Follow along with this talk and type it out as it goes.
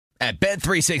At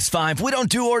Bet365, we don't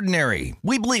do ordinary.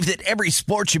 We believe that every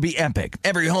sport should be epic.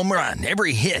 Every home run,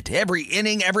 every hit, every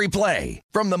inning, every play.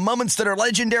 From the moments that are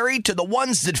legendary to the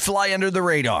ones that fly under the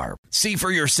radar. See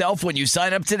for yourself when you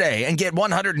sign up today and get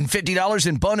 $150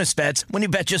 in bonus bets when you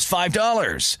bet just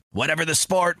 $5. Whatever the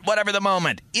sport, whatever the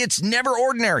moment, it's never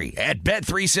ordinary at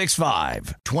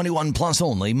Bet365. 21 plus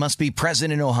only. Must be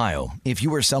present in Ohio. If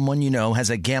you or someone you know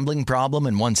has a gambling problem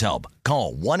and wants help,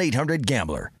 call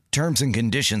 1-800-GAMBLER. Terms and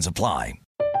conditions apply.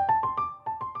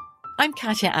 I'm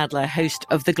Katya Adler, host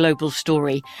of The Global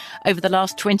Story. Over the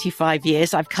last 25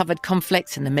 years, I've covered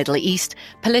conflicts in the Middle East,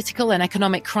 political and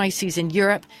economic crises in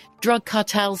Europe, drug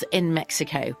cartels in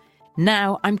Mexico.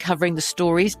 Now I'm covering the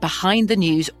stories behind the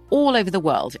news all over the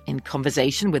world in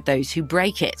conversation with those who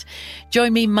break it.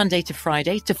 Join me Monday to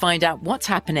Friday to find out what's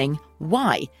happening,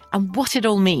 why, and what it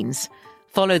all means.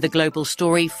 Follow The Global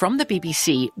Story from the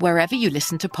BBC wherever you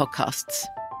listen to podcasts.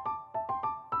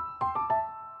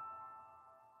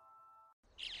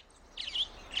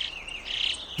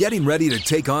 Getting ready to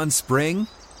take on spring?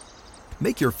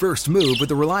 Make your first move with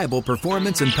the reliable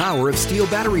performance and power of Steel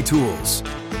battery tools.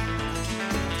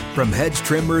 From hedge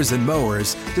trimmers and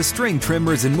mowers to string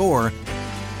trimmers and more,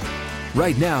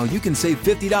 right now you can save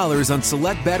 $50 on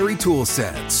select battery tool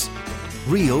sets.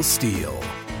 Real Steel.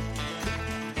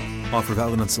 Offer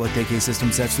valid on select AK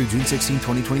system sets through June 16,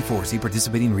 2024. See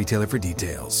participating retailer for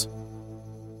details.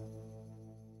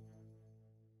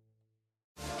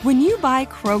 When you buy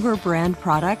Kroger brand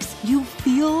products, you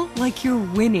feel like you're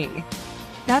winning.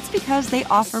 That's because they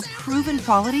offer proven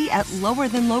quality at lower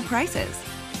than low prices.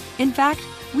 In fact,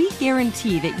 we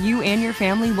guarantee that you and your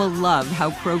family will love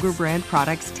how Kroger brand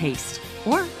products taste,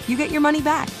 or you get your money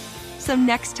back. So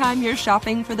next time you're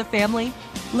shopping for the family,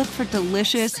 look for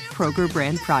delicious Kroger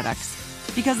brand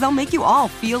products, because they'll make you all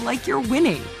feel like you're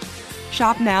winning.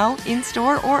 Shop now,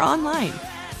 in-store, or online.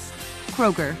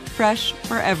 Kroger, fresh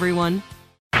for everyone.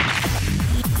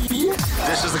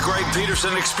 This is the Greg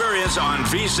Peterson Experience on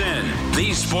VSiN,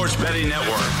 the Sports Betting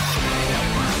Network.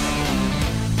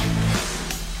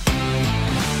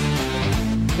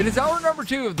 It is hour number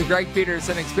 2 of the Greg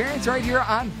Peterson Experience right here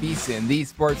on VSiN, the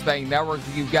Sports Betting Network.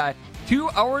 You've got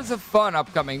 2 hours of fun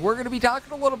upcoming. We're going to be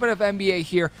talking a little bit of NBA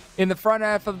here in the front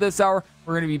half of this hour.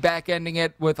 We're going to be back-ending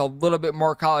it with a little bit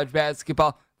more college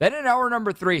basketball. Then in hour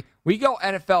number 3, we go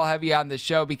NFL heavy on this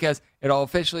show because it'll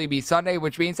officially be Sunday,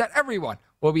 which means that everyone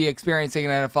will be experiencing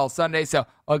an NFL Sunday. So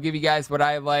I'll give you guys what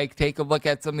I like, take a look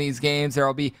at some of these games. There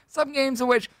will be some games in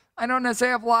which I don't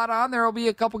necessarily have a lot on. There will be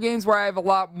a couple games where I have a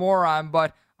lot more on,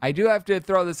 but I do have to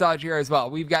throw this out here as well.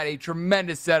 We've got a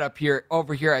tremendous setup here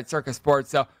over here at Circa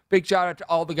Sports. So big shout out to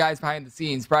all the guys behind the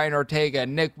scenes, Brian Ortega,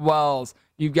 Nick Wells.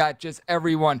 You've got just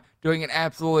everyone doing an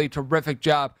absolutely terrific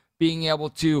job being able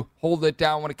to hold it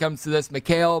down when it comes to this.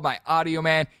 Mikhail, my audio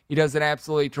man, he does an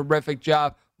absolutely terrific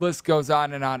job. List goes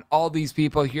on and on. All these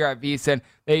people here at VSiN,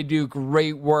 they do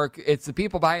great work. It's the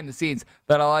people behind the scenes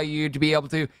that allow you to be able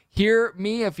to hear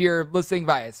me if you're listening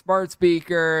via smart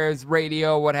speakers,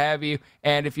 radio, what have you.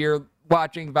 And if you're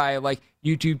watching via like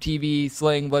YouTube TV,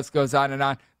 Sling, list goes on and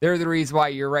on. They're the reason why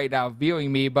you're right now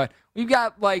viewing me. But we've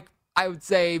got like, I would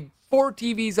say 4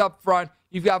 TVs up front.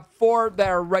 You've got 4 that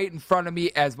are right in front of me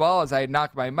as well as I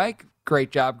knocked my mic.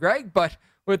 Great job, Greg. But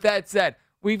with that said,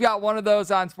 we've got one of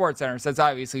those on SportsCenter since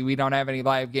obviously we don't have any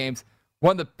live games.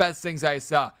 One of the best things I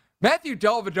saw, Matthew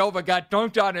Dellavedova got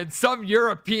dunked on in some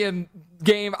European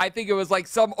game. I think it was like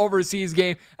some overseas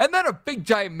game. And then a big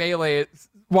giant melee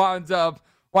winds up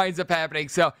happening.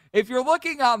 So if you're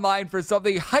looking online for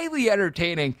something highly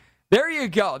entertaining, there you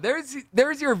go.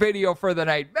 There's your video for the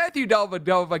night. Matthew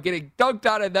Dellavedova getting dunked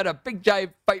on and then a big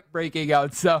giant fight breaking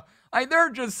out. So there are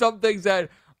just some things that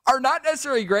are not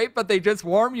necessarily great, but they just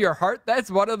warm your heart. That's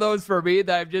one of those for me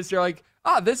that you're like,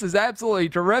 oh, this is absolutely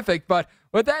terrific. But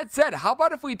with that said, how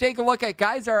about if we take a look at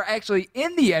guys that are actually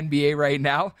in the NBA right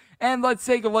now, and let's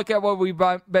take a look at what we've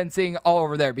been seeing all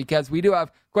over there, because we do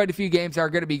have quite a few games that are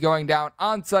going to be going down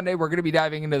on Sunday. We're going to be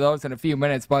diving into those in a few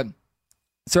minutes, but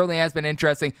certainly has been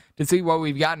interesting to see what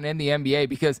we've gotten in the NBA,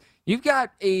 because you've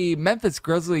got a Memphis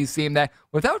Grizzlies team that,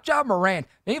 without Ja Morant,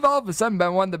 they've all of a sudden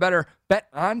been one of the better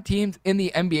bet-on teams in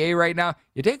the NBA right now.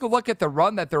 You take a look at the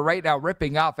run that they're right now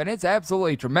ripping off, and it's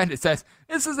absolutely tremendous. As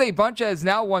this is a bunch that has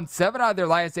now won 7 out of their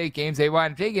last 8 games. They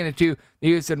wound up taking it to the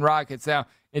Houston Rockets. Now,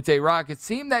 it's a Rockets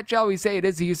team that, shall we say, it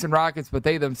is the Houston Rockets, but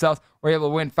they themselves were able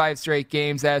to win 5 straight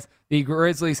games, as the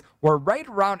Grizzlies were right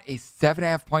around a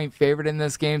 7.5-point favorite in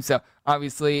this game. So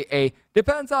obviously,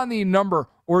 depends on the number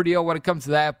ordeal when it comes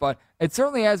to that, but it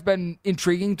certainly has been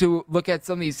intriguing to look at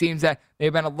some of these teams that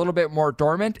they've been a little bit more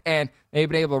dormant and they've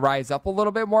been able to rise up a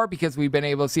little bit more because we've been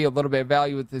able to see a little bit of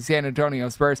value with the San Antonio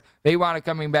Spurs. They wound up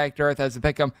coming back to earth as a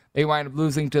pick 'em. They wind up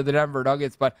losing to the Denver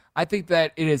Nuggets, but I think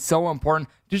that it is so important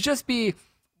to just be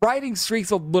riding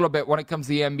streaks a little bit when it comes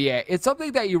to the NBA. It's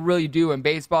something that you really do in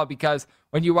baseball because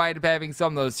when you wind up having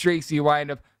some of those streaks, you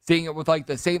wind up seeing it with like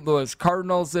the St. Louis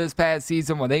Cardinals this past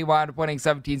season when they wound up winning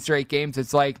 17 straight games.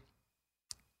 It's like,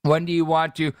 when do you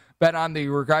want to bet on the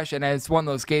regression? And it's one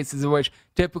of those cases in which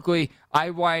typically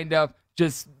I wind up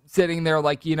just sitting there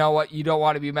like, you know what, you don't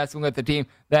want to be messing with the team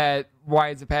that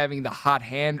winds up having the hot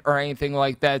hand or anything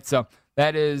like that. So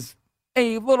that is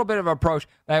a little bit of approach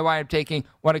that I wind up taking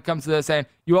when it comes to this. And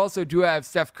you also do have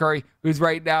Steph Curry, who's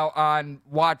right now on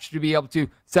watch to be able to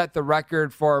set the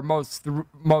record for most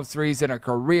threes in a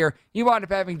career. He wound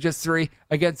up having just 3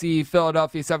 against the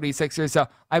Philadelphia 76ers. So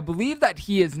I believe that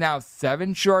he is now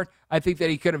 7 short. I think that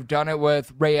he could have done it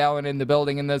with Ray Allen in the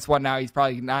building in this one. Now he's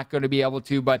probably not going to be able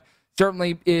to, but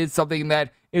certainly is something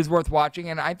that is worth watching.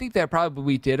 And I think that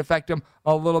probably did affect him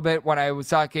a little bit when I was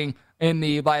talking in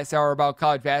the last hour about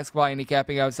college basketball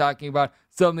handicapping. I was talking about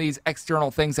some of these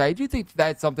external things. I do think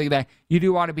that's something that you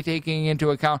do want to be taking into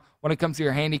account when it comes to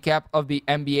your handicap of the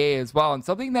NBA as well. And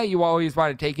something that you always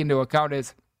want to take into account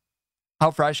is how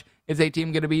fresh is a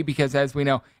team going to be? Because as we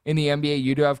know, in the NBA,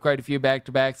 you do have quite a few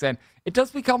back-to-backs, and it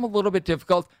does become a little bit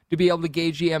difficult to be able to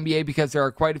gauge the NBA because there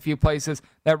are quite a few places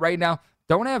that right now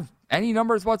don't have any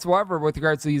numbers whatsoever with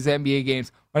regards to these NBA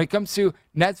games. When it comes to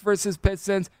Nets versus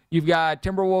Pistons, you've got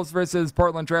Timberwolves versus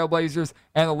Portland Trailblazers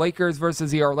and the Lakers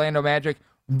versus the Orlando Magic.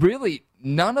 Really,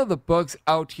 none of the books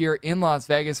out here in Las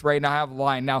Vegas right now have a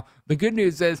line. Now, the good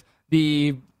news is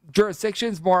the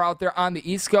jurisdictions more out there on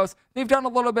the East Coast, they've done a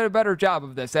little bit of better job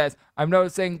of this, as I'm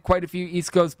noticing quite a few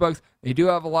East Coast books, they do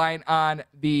have a line on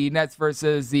the Nets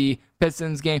versus the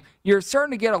Pistons game. You're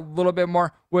starting to get a little bit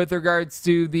more with regards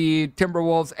to the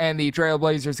Timberwolves and the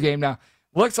Trailblazers game. Now,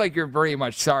 looks like you're very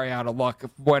much sorry out of luck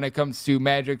when it comes to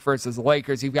Magic versus the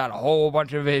Lakers. You've got a whole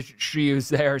bunch of issues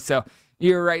there, so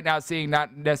you're right now seeing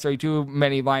not necessarily too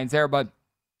many lines there, but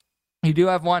you do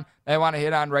have one that I want to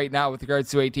hit on right now with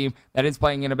regards to a team that is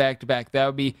playing in a back-to-back. That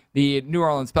would be the New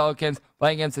Orleans Pelicans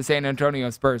playing against the San Antonio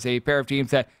Spurs, a pair of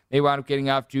teams that they wound up getting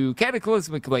off to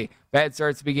cataclysmically bad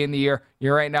starts to begin the year.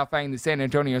 You're right now finding the San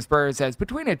Antonio Spurs as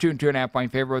between a 2 and 2.5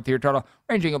 point favorite with your total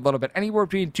ranging a little bit anywhere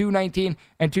between 219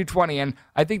 and 220. And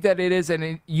I think that it is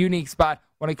a unique spot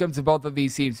when it comes to both of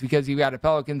these teams because you've got a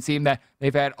Pelicans team that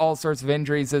they've had all sorts of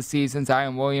injuries this season.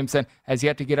 Zion Williamson has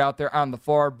yet to get out there on the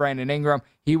floor. Brandon Ingram,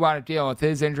 he wound up dealing with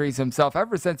his injuries himself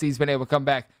ever since he's been able to come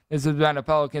back. This has been a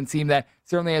Pelicans team that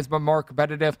certainly has been more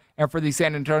competitive. And for the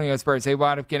San Antonio Spurs, they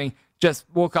wound up getting just,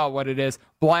 we'll call it what it is,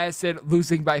 blasted,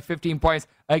 losing by 15 points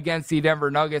against the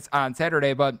Denver Nuggets on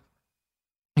Saturday. But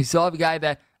you still have a guy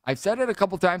that, I've said it a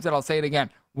couple times and I'll say it again,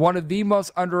 one of the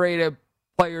most underrated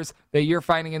players that you're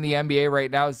finding in the NBA right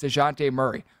now is DeJounte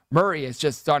Murray. Murray has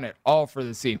just done it all for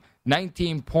the team.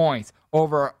 19 points,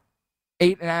 over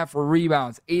 8.5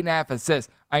 rebounds, 8.5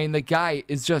 assists. I mean, the guy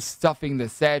is just stuffing the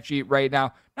stat sheet right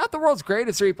now. Not the world's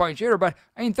greatest three-point shooter, but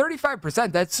I mean,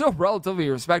 35%, that's still relatively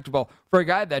respectable for a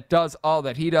guy that does all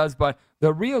that he does. But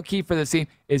the real key for this team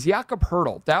is Jakob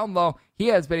Poeltl. Down low, he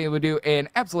has been able to do an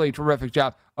absolutely terrific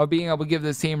job of being able to give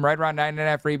this team right around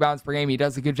 9.5 rebounds per game. He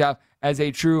does a good job as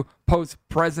a true post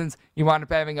presence. You wind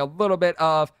up having a little bit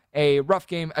of a rough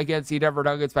game against the Denver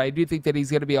Nuggets, but I do think that he's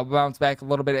going to be able to bounce back a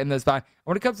little bit in this spot.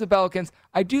 When it comes to the Pelicans,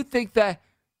 I do think that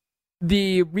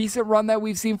the recent run that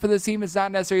we've seen for this team is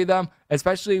not necessarily them,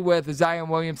 especially with Zion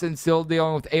Williamson still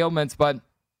dealing with ailments, but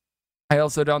I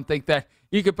also don't think that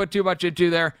you could put too much into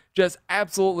their just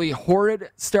absolutely horrid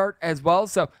start as well.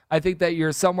 So I think that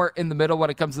you're somewhere in the middle when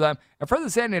it comes to them. And for the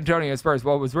San Antonio Spurs,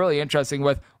 what was really interesting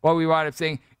with what we wound up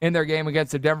seeing in their game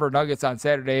against the Denver Nuggets on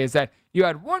Saturday is that you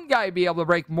had one guy be able to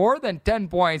break more than 10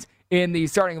 points in the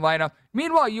starting lineup.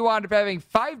 Meanwhile, you wound up having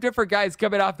 5 different guys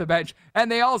coming off the bench,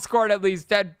 and they all scored at least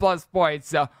 10-plus points.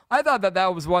 So I thought that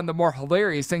that was one of the more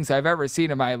hilarious things I've ever seen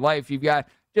in my life. You've got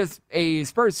just a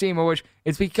Spurs team in which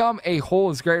it's become a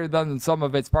whole is greater than the sum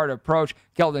of its part approach.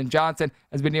 Keldon Johnson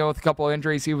has been dealing with a couple of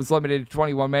injuries. He was limited to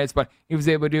 21 minutes, but he was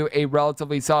able to do a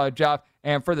relatively solid job.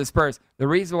 And for the Spurs, the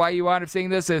reason why you wound up seeing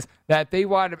this is that they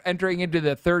wound up entering into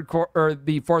the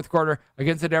fourth quarter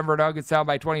against the Denver Nuggets down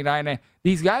by 29. And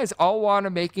these guys all wound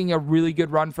up making a really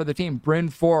good run for the team. Bryn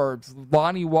Forbes,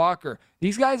 Lonnie Walker,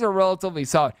 these guys are relatively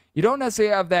solid. You don't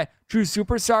necessarily have that true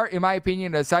superstar, in my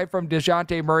opinion, aside from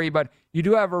DeJounte Murray, but you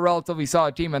do have a relatively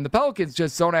solid team, and the Pelicans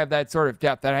just don't have that sort of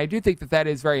depth. And I do think that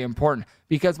is very important,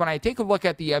 because when I take a look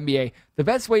at the NBA, the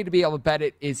best way to be able to bet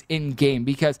it is in-game,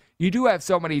 because you do have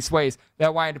so many sways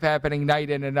that wind up happening night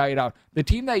in and night out. The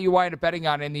team that you wind up betting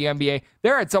on in the NBA,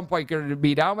 they're at some point going to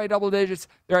be down by double digits.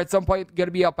 They're at some point going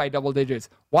to be up by double digits.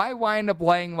 Why wind up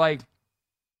laying like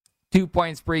 2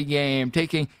 points pre-game,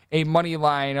 taking a money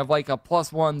line of like a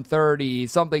plus 130,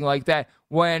 something like that,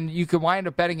 when you can wind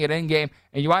up betting it in-game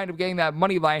and you wind up getting that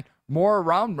money line more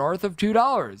around north of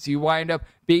 $2. You wind up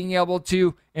being able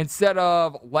to, instead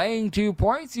of laying 2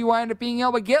 points, you wind up being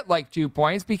able to get like 2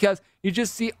 points, because you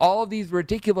just see all of these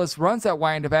ridiculous runs that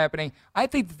wind up happening. I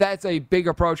think that's a big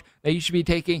approach that you should be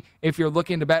taking if you're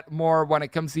looking to bet more when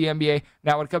it comes to the NBA.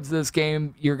 Now, when it comes to this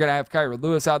game, you're going to have Kyra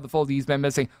Lewis out of the fold. He's been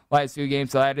missing last few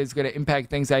games, so that is going to impact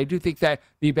things. I do think that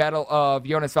the battle of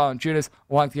Jonas Valanciunas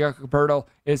along with Jakob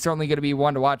is certainly going to be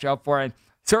one to watch out for, and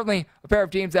certainly a pair of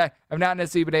teams that have not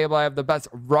necessarily been able to have the best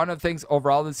run of things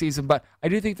overall this season, but I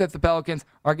do think that the Pelicans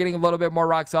are getting a little bit more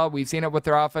rock solid. We've seen it with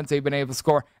their offense. They've been able to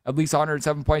score at least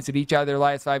 107 points in each of their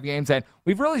last 5 games, and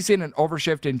we've really seen an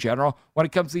overshift in general when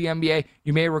it comes to the NBA.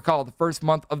 You may recall the first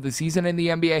month of the season in the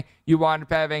NBA, you wound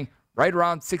up having right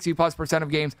around 60+% of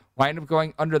games wind up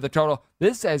going under the total.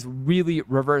 This has really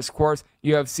reversed course.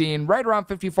 You have seen right around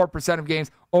 54% of games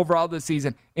overall this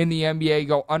season in the NBA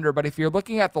go under. But if you're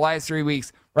looking at the last 3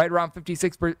 weeks, right around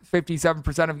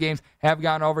 57% of games have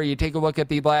gone over. You take a look at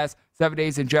the last 7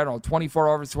 days in general, 24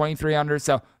 overs, 23 unders.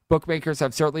 So bookmakers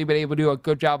have certainly been able to do a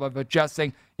good job of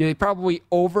adjusting. They probably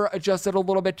over-adjusted a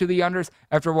little bit to the unders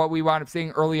after what we wound up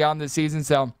seeing early on this season.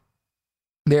 So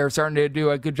they're starting to do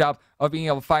a good job of being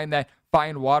able to find that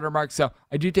fine watermark. So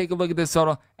I do take a look at this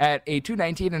total at a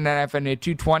 219.5 and a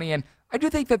 220, and I do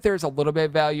think that there's a little bit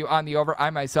of value on the over.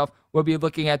 I myself will be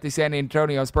looking at the San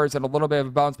Antonio Spurs and a little bit of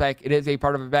a bounce back. It is a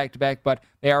part of a back-to-back, but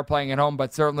they are playing at home.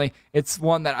 But certainly it's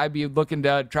one that I'd be looking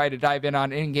to try to dive in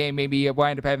on in-game. Maybe you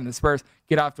wind up having the Spurs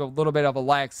get off to a little bit of a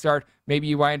lax start. Maybe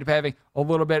you wind up having a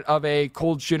little bit of a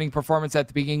cold shooting performance at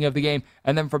the beginning of the game.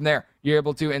 And then from there, you're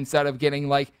able to, instead of getting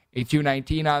like a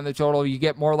 219 on the total, you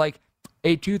get more like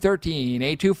a 213,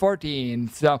 a 214.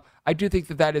 So I do think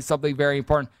that is something very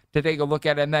important to take a look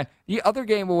at. And then the other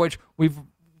game in which we've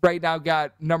right now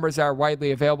got numbers that are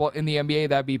widely available in the NBA,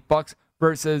 that'd be Bucks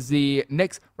versus the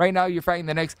Knicks. Right now, you're finding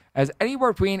the Knicks as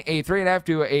anywhere between a 3.5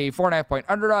 to a 4.5 point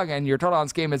underdog, and your total on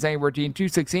this game is anywhere between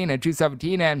 216 and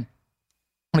 217. And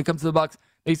when it comes to the Bucks,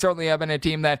 they certainly have been a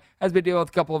team that has been dealing with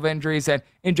a couple of injuries, and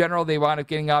in general, they wound up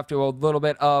getting off to a little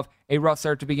bit of a rough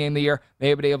start to begin the year. They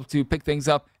have been able to pick things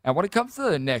up. And when it comes to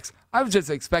the Knicks, I was just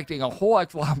expecting a whole heck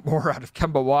of a lot more out of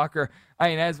Kemba Walker. I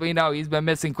mean, as we know, he's been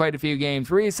missing quite a few games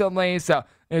recently, so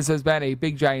this has been a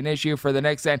big, giant issue for the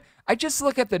Knicks. And I just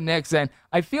look at the Knicks, and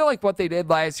I feel like what they did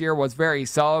last year was very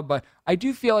solid, but I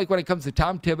do feel like when it comes to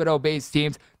Tom Thibodeau-based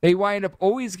teams, they wind up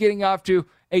always getting off to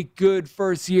a good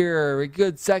first year, a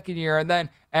good second year, and then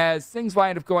as things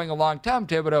wind up going along, Tom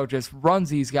Thibodeau just runs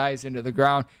these guys into the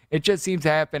ground. It just seems to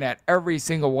happen at every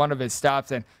single one of his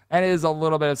stops, and that is a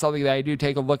little bit of something that I do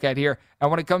take a look at here. And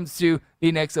when it comes to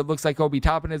the Knicks, it looks like Obi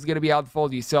Toppin is going to be out of the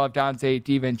fold. You still have Dante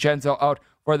DiVincenzo out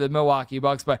for the Milwaukee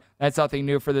Bucks, but that's nothing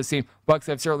new for this team. Bucks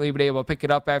have certainly been able to pick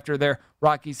it up after their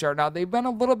rocky start. Now, they've been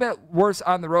a little bit worse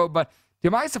on the road, but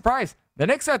to my surprise, the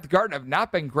Knicks at the Garden have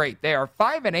not been great. They are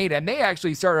 5-8, and they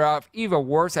actually started off even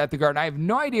worse at the Garden. I have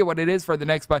no idea what it is for the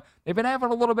Knicks, but they've been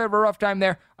having a little bit of a rough time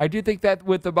there. I do think that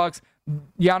with the Bucks,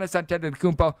 Giannis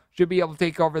Antetokounmpo should be able to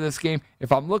take over this game.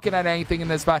 If I'm looking at anything in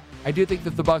this spot, I do think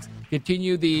that the Bucks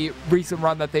continue the recent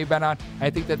run that they've been on. I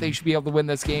think that they should be able to win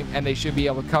this game, and they should be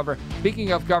able to cover.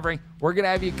 Speaking of covering, we're going to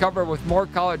have you cover with more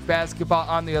college basketball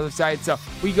on the other side. So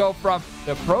we go from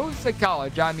the pros to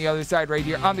college on the other side right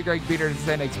here on the Greg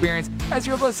Peterson Experience as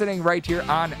you're listening right here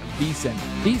on VSiN,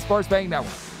 the Sports Betting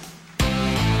Network.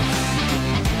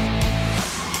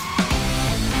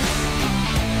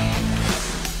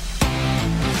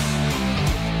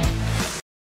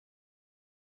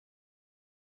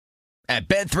 At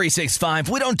Bet365,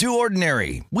 we don't do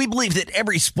ordinary. We believe that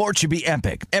every sport should be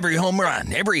epic. Every home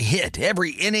run, every hit,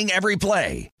 every inning, every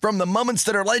play. From the moments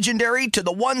that are legendary to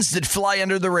the ones that fly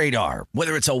under the radar.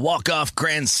 Whether it's a walk-off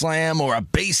grand slam or a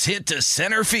base hit to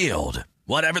center field.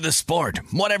 Whatever the sport,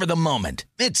 whatever the moment.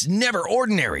 It's never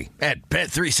ordinary at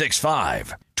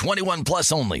Bet365. 21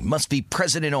 plus only. Must be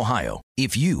present in Ohio.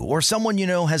 If you or someone you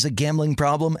know has a gambling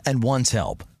problem and wants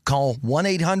help, call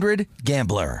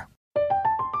 1-800-GAMBLER.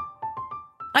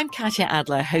 I'm Katya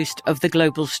Adler, host of The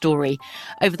Global Story.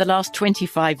 Over the last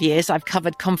 25 years, I've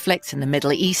covered conflicts in the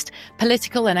Middle East,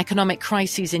 political and economic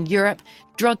crises in Europe,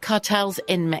 drug cartels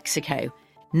in Mexico.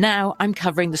 Now I'm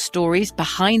covering the stories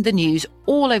behind the news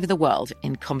all over the world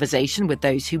in conversation with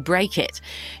those who break it.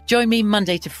 Join me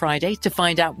Monday to Friday to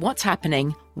find out what's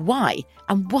happening, why,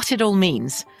 and what it all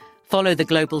means. Follow The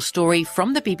Global Story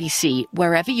from the BBC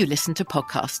wherever you listen to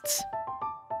podcasts.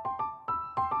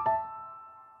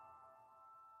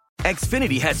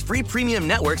 Xfinity has free premium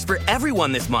networks for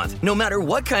everyone this month, no matter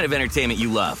what kind of entertainment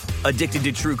you love. Addicted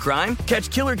to true crime? Catch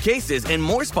killer cases and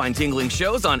more spine-tingling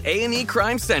shows on A&E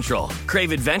Crime Central.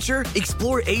 Crave adventure?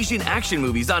 Explore Asian action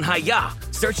movies on Hi-YAH.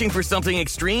 Searching for something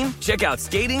extreme? Check out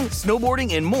skating,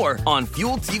 snowboarding, and more on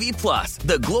Fuel TV Plus,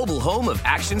 the global home of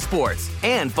action sports.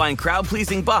 And find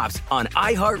crowd-pleasing bops on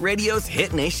iHeartRadio's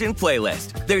Hit Nation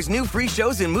playlist. There's new free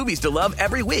shows and movies to love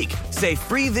every week. Say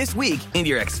free this week in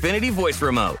your Xfinity voice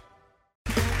remote.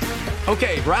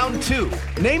 Okay, round two.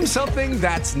 Name something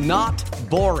that's not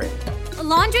boring. A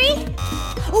laundry?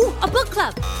 Ooh, a book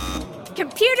club.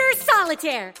 Computer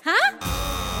solitaire, huh?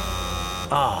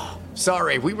 Ah,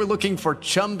 sorry, we were looking for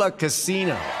Chumba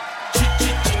Casino.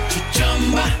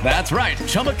 That's right,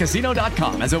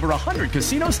 ChumbaCasino.com has over 100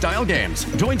 casino-style games.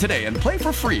 Join today and play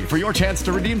for free for your chance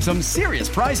to redeem some serious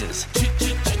prizes.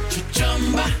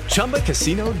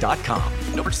 ChumbaCasino.com.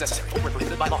 No purchase necessary. Void where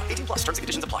prohibited by law. 18 plus. Terms and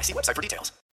conditions apply. See website for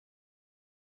details.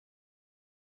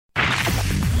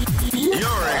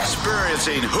 You're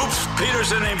experiencing Hoops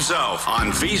Peterson himself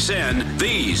on VSiN,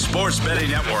 the Sports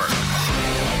Betting Network.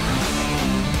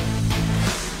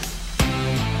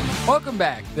 Welcome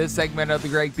back. This segment of the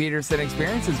Greg Peterson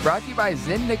Experience is brought to you by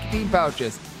Zyn Nicotine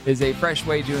Pouches. It is a fresh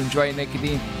way to enjoy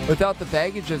nicotine without the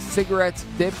baggage of cigarettes,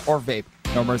 dip, or vape.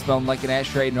 No more smelling like an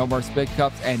ashtray, no more spit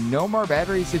cups, and no more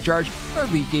batteries to charge or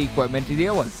leaky equipment to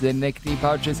deal with. Zyn Nicotine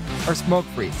Pouches are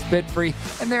smoke-free, spit-free,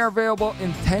 and they are available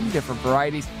in 10 different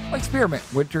varieties like spearmint,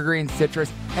 wintergreen,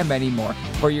 citrus, and many more.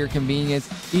 For your convenience,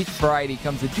 each variety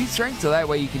comes in 2 strengths, so that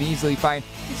way you can easily find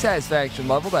the satisfaction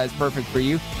level that is perfect for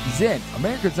you. Zyn,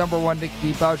 America's #1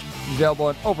 nicotine pouch, is available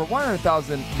in over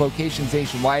 100,000 locations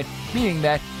nationwide, meaning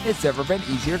that it's never been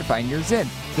easier to find your Zyn.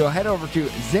 So head over to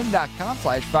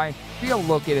zyn.com/find to be able to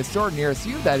locate a store nearest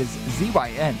you. That is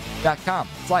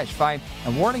zyn.com/find.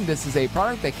 And warning, this is a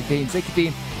product that contains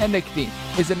nicotine, and nicotine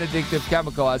is an addictive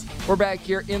chemical. As we're back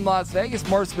here in Las Vegas,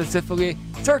 more specifically,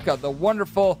 Circa, the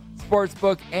wonderful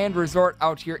sportsbook and resort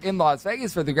out here in Las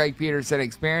Vegas for the Greg Peterson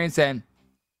Experience. And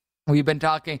we've been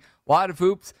talking a lot of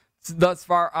hoops thus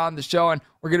far on the show, and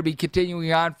we're going to be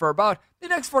continuing on for about the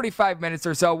next 45 minutes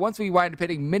or so. Once we wind up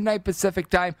hitting midnight Pacific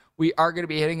time, we are going to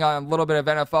be hitting on a little bit of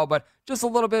NFL, but just a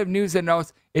little bit of news and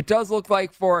notes. It does look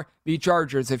like for the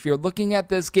Chargers, if you're looking at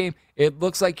this game, it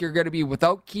looks like you're going to be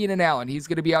without Keenan Allen. He's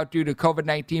going to be out due to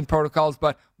COVID-19 protocols,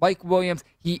 but Mike Williams,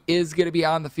 he is going to be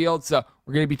on the field, so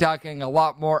we're going to be talking a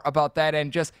lot more about that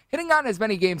and just hitting on as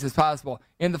many games as possible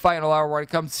in the final hour when it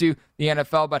comes to the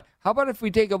NFL. But how about if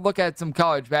we take a look at some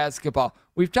college basketball?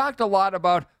 We've talked a lot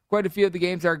about quite a few of the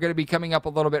games that are going to be coming up a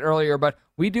little bit earlier, but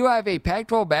we do have a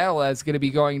Pac-12 battle that's going to be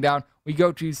going down. We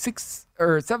go to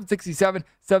 767,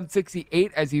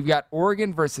 768 as you've got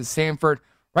Oregon versus Stanford.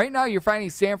 Right now, you're finding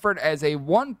Stanford as a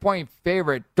 1-point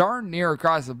favorite, darn near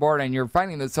across the board, and you're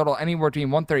finding the total anywhere between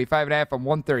 135.5 and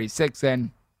 136,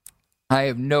 and I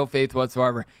have no faith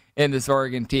whatsoever in this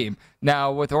Oregon team.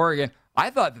 Now, with Oregon, I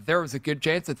thought that there was a good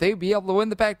chance that they'd be able to win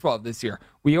the Pac-12 this year.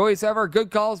 We always have our good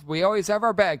calls. We always have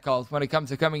our bad calls when it comes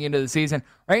to coming into the season.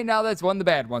 Right now, that's one of the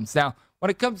bad ones. Now,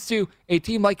 when it comes to a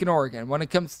team like an Oregon, when it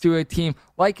comes to a team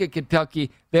like a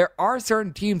Kentucky, there are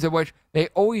certain teams in which they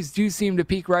always do seem to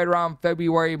peak right around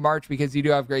February, March, because you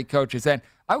do have great coaches. And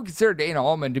I would consider Dana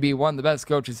Holman to be one of the best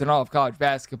coaches in all of college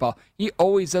basketball. He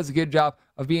always does a good job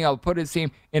of being able to put his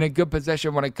team in a good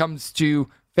position when it comes to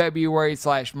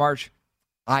February/March.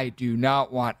 I do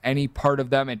not want any part of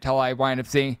them until I wind up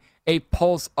seeing a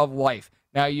pulse of life.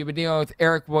 Now, you've been dealing with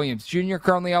Eric Williams Jr.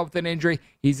 currently out with an injury.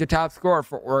 He's the top scorer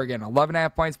for Oregon,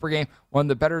 11.5 points per game, one of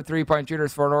the better three-point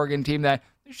shooters for an Oregon team that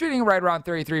they're shooting right around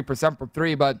 33% from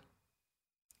three. But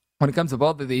when it comes to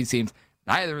both of these teams,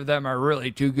 neither of them are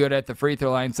really too good at the free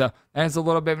throw line, so that is a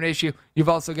little bit of an issue. You've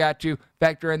also got to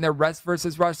factor in their rest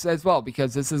versus rush as well,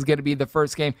 because this is going to be the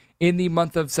first game in the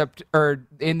month of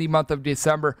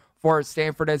December for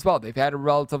Stanford as well. They've had a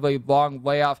relatively long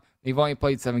layoff. They've only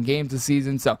played 7 games this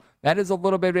season, so that is a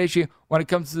little bit of an issue when it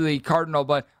comes to the Cardinal,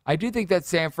 but I do think that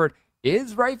Stanford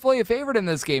is rightfully a favorite in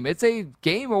this game. It's a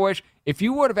game in which, if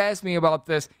you would have asked me about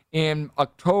this in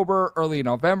October, early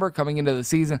November, coming into the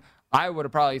season, I would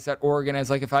have probably set Oregon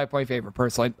as like a 5-point favorite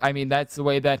personally. I mean, that's the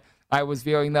way that I was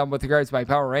viewing them with regards to my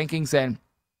power rankings, and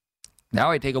Now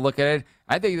I take a look at it,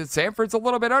 I think that Samford's a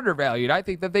little bit undervalued. I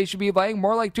think that they should be laying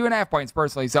more like 2.5 points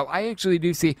personally. So I actually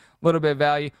do see a little bit of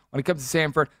value when it comes to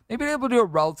Samford. They've been able to do a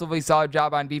relatively solid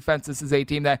job on defense. This is a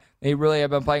team that they really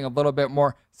have been playing a little bit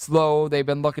more slow. They've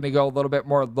been looking to go a little bit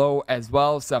more low as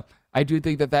well. So I do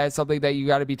think that is something that you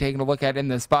got to be taking a look at in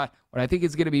this spot. What I think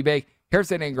is going to be big,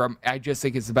 Harrison Ingram, I just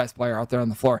think is the best player out there on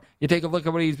the floor. You take a look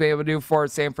at what he's been able to do for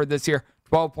Samford this year.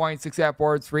 12 points, 6.5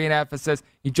 boards, 3.5 assists.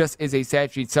 He just is a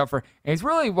stat sheet stuffer. And he's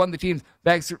really one of the team's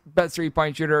best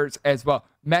 3-point shooters as well.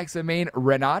 Maxime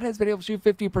Renat has been able to shoot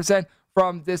 50%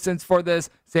 from distance for this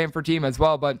Samford team as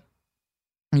well. But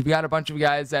you've got a bunch of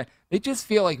guys that they just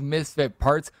feel like misfit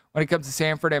parts when it comes to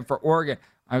Samford. And for Oregon,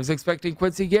 I was expecting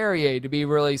Quincy Guerrier to be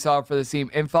really solid for this team.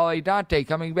 And Fale Dante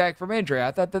coming back from injury.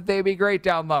 I thought that they'd be great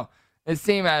down low. This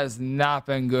team has not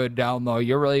been good down low.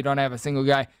 You really don't have a single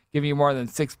guy giving you more than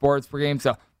 6 boards per game.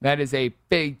 So that is a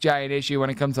big, giant issue when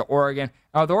it comes to Oregon.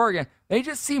 Now, with Oregon, they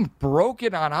just seem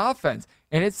broken on offense.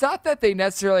 And it's not that they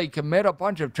necessarily commit a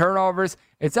bunch of turnovers.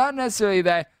 It's not necessarily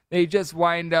that they just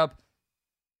wind up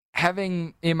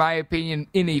having, in my opinion,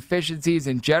 inefficiencies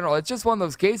in general. It's just one of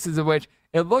those cases in which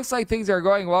it looks like things are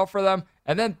going well for them,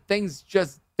 and then things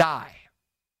just die.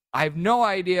 I have no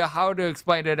idea how to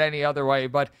explain it any other way,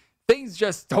 but things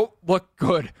just don't look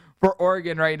good for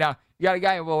Oregon right now. You got a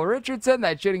guy in Will Richardson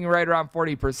that's shooting right around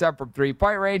 40% from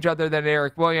three-point range. Other than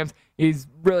Eric Williams, he's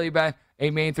really been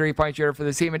a main three-point shooter for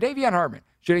the team. And Davion Harmon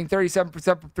shooting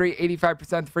 37% from three,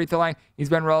 85% at the free throw line. He's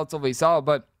been relatively solid,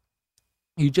 but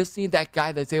you just need that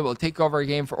guy that's able to take over a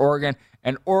game for Oregon.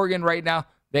 And Oregon right now,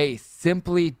 they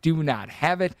simply do not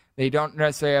have it. They don't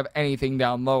necessarily have anything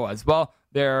down low as well.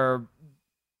 Their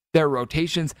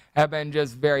rotations have been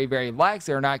just very, very lax.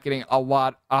 They're not getting a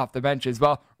lot off the bench as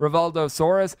well. Rivaldo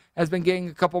Soares has been getting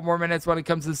a couple more minutes when it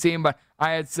comes to the team, but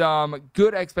I had some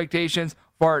good expectations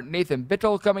for Nathan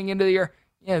Bittel coming into the year.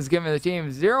 He has given the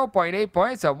team 0.8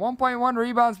 points and 1.1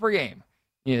 rebounds per game.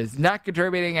 He is not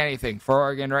contributing anything for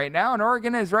Oregon right now, and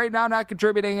Oregon is right now not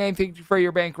contributing anything for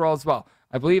your bankroll as well.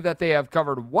 I believe that they have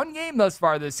covered one game thus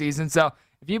far this season, so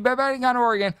if you've been betting on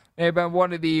Oregon, they've been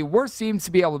one of the worst teams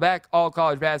to be able to back all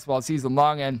college basketball season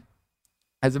long. And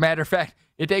as a matter of fact,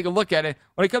 you take a look at it,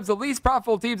 when it comes to least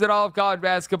profitable teams in all of college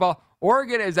basketball,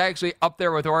 Oregon is actually up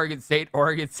there with Oregon State.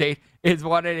 Oregon State is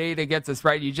 1-8 against the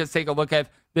spread. You just take a look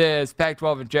at this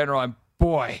Pac-12 in general, and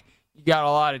boy, you got a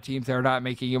lot of teams that are not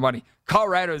making you money.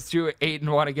 Colorado's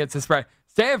 2-8-1 against the spread.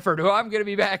 Stanford, who I'm going to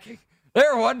be backing,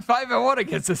 they're 1-5-1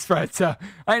 against the spread. So,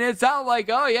 and it's not like,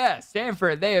 oh yeah,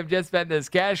 Stanford, they have just been this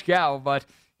cash cow. But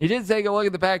you just take a look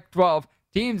at the Pac-12.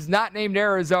 Teams not named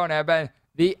Arizona have been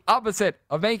the opposite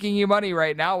of making you money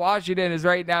right now. Washington is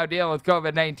right now dealing with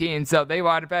COVID-19, so they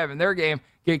wound up having their game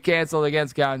get canceled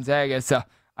against Gonzaga. So,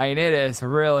 I mean, it is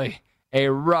really a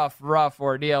rough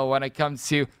ordeal when it comes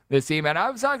to this team. And I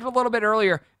was talking a little bit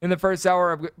earlier in the first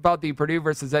hour about the Purdue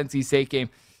versus NC State game.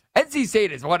 NC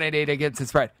State is 1-8 against the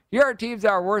spread. Here are teams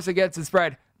that are worse against the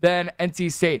spread than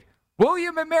NC State.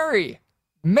 William and Mary,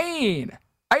 Maine,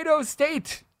 Idaho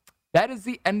State. That is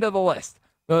the end of the list.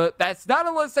 That's not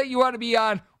a list that you want to be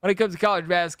on when it comes to college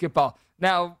basketball.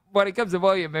 Now, when it comes to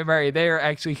William and Mary, they are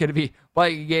actually going to be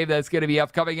playing a game that's going to be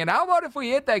upcoming. And how about if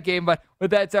we hit that game? But with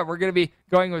that said, we're going to be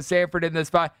going with Samford in this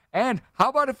spot. And how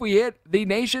about if we hit the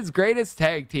nation's greatest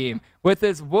tag team with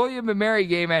this William and Mary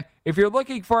game? And if you're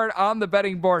looking for it on the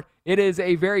betting board, it is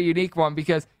a very unique one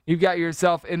because you've got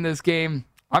yourself in this game.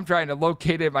 I'm trying to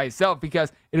locate it myself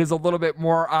because it is a little bit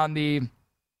more on the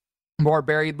more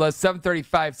buried list.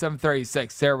 735,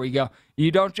 736. There we go.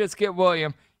 You don't just get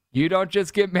William. You don't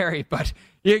just get Mary, but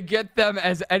you get them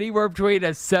as anywhere between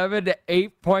a 7 to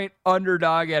 8 point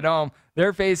underdog at home.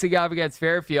 They're facing off against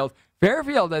Fairfield.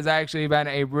 Fairfield has actually been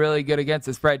a really good against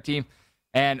the spread team,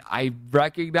 and I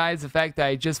recognize the fact that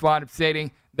I just wound up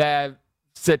stating that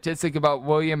statistic about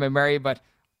William and Mary, but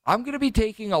I'm going to be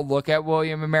taking a look at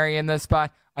William and Mary in this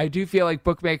spot. I do feel like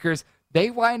bookmakers, they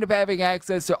wind up having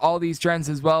access to all these trends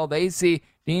as well. They see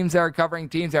teams that are covering,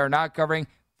 teams that are not covering,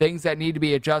 things that need to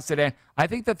be adjusted, and I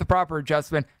think that the proper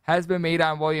adjustment has been made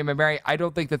on William and Mary. I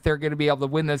don't think that they're going to be able to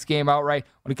win this game outright.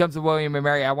 When it comes to William and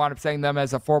Mary, I wound up setting them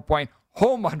as a 4-point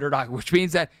home underdog, which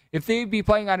means that if they'd be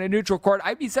playing on a neutral court,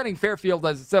 I'd be setting Fairfield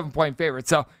as a 7-point favorite.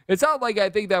 So it's not like I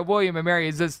think that William and Mary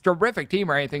is this terrific team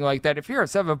or anything like that. If you're a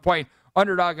 7-point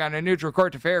underdog on a neutral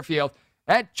court to Fairfield,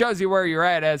 that shows you where you're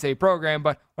at as a program.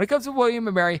 But when it comes to William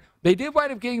and Mary, they did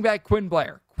wind up getting back Quinn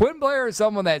Blair. Quinn Blair is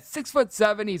someone that's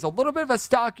 6'7". He's a little bit of a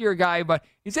stockier guy, but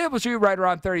he's able to shoot right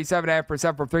around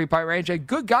 37.5% from three-point range. And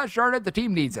good gosh darn it, the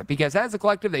team needs it because as a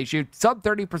collective, they shoot sub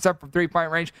 30% from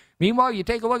three-point range. Meanwhile, you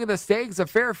take a look at the Stags of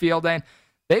Fairfield, and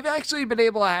they've actually been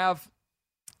able to have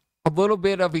a little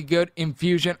bit of a good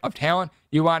infusion of talent.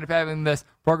 You wind up having this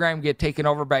program get taken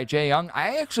over by Jay Young.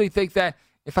 I actually think that,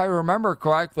 if I remember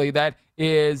correctly, that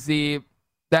is the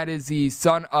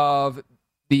son of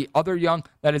the other Young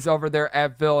that is over there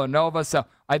at Villanova. So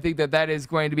I think that is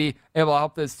going to be able to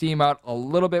help this team out a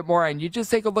little bit more. And you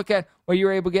just take a look at what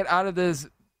you're able to get out of this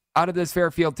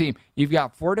Fairfield team. You've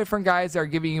got 4 different guys that are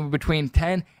giving you between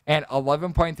 10 and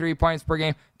 11.3 points per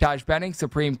game. Taj Benning,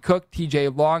 Supreme Cook,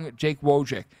 TJ Long, Jake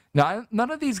Wojcik. Now,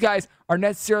 none of these guys are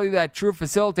necessarily that true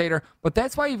facilitator, but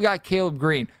that's why you've got Caleb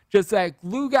Green, just that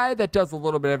glue guy that does a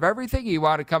little bit of everything. He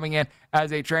wound up coming in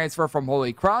as a transfer from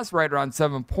Holy Cross, right around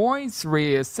 7 points,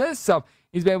 3 assists, so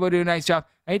he's been able to do a nice job.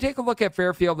 And you take a look at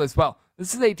Fairfield as well.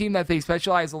 This is a team that they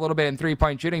specialize a little bit in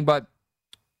three-point shooting, but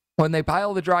when they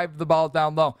pile the drive the ball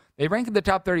down low, they rank in the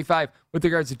top 35 with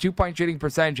regards to two-point shooting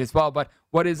percentage as well. But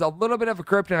what is a little bit of a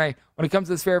kryptonite when it comes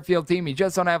to this Fairfield team, you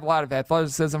just don't have a lot of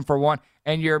athleticism for one,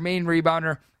 and your main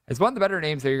rebounder is one of the better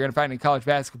names that you're going to find in college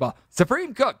basketball,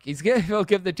 Supreme Cook. He'll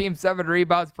give the team 7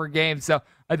 rebounds per game, so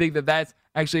I think that's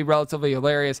actually relatively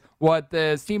hilarious. What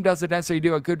this team doesn't necessarily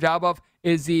do a good job of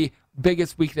is the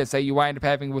biggest weakness that you wind up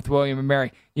having with William &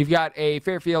 Mary. You've got a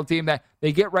Fairfield team that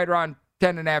they get right around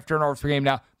 10.5 turnovers per game.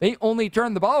 Now, they only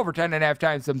turn the ball over 10.5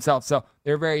 times themselves, so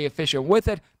they're very efficient with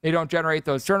it. They don't generate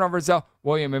those turnovers, though.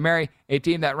 William & Mary, a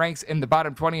team that ranks in the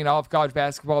bottom 20 in all of college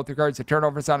basketball with regards to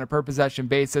turnovers on a per-possession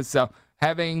basis, so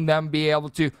having them be able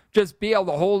to just be able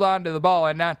to hold on to the ball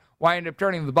and not wind up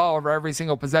turning the ball over every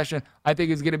single possession, I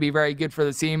think is going to be very good for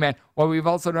the team. And what we've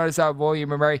also noticed out of William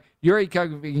 & Mary, Yuri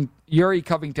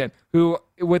Covington, who,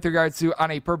 with regards to on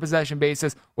a per-possession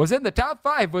basis, was in the top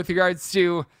 5 with regards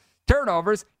to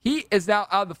turnovers, he is now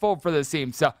out of the fold for this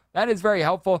team. So that is very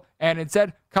helpful. And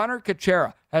instead, Connor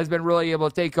Kuchera has been really able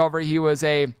to take over. He was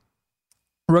a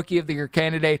Rookie of the Year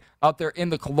candidate out there in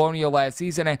the Colonial last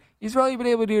season, and he's really been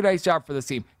able to do a nice job for this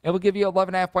team. It will give you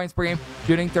 11.5 points per game,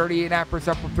 shooting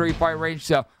 38.5% from three-point range.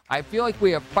 So I feel like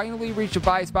we have finally reached a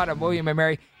buy spot on William &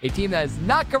 Mary, a team that has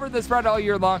not covered the spread all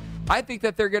year long. I think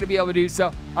that they're going to be able to do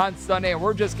so on Sunday, and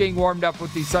we're just getting warmed up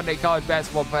with the Sunday college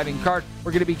basketball betting card.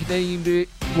 We're going to be continuing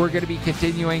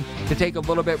to take a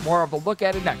little bit more of a look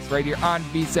at it next, right here on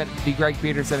VSiN, the Greg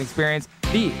Peterson Experience,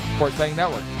 the Sports Betting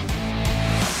Network.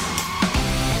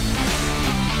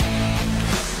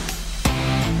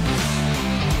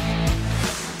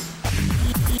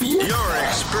 You're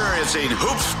experiencing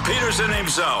Hoops Peterson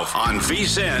himself on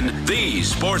VSiN, the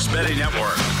Sports Betting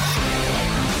Network.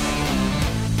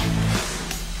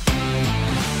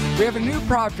 We have a new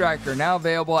prop tracker now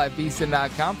available at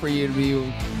VSiN.com for you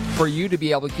to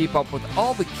be able to keep up with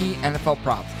all the key NFL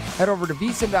props. Head over to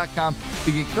VSiN.com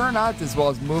to get current odds as well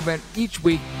as movement each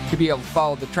week to be able to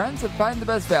follow the trends and find the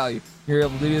best value. You're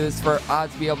able to do this for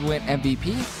odds to be able to win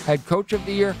MVP, Head Coach of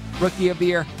the Year, Rookie of the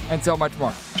Year, and so much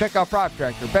more. Check out Prop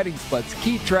Tracker, betting splits,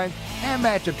 key trends, and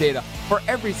matchup data for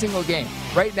every single game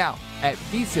right now at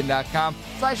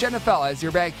VSiN.com/NFL as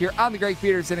you're back here on the Greg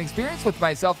Peterson Experience with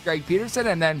myself, Greg Peterson,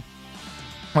 and then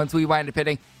once we wind up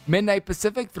hitting midnight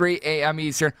Pacific, 3 a.m.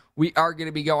 Eastern, we are going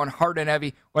to be going hard and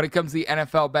heavy when it comes to the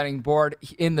NFL betting board.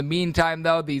 In the meantime,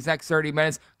 though, these next 30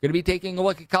 minutes, going to be taking a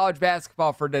look at college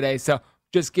basketball for today. So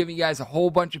just giving you guys a whole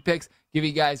bunch of picks, giving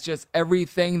you guys just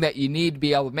everything that you need to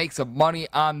be able to make some money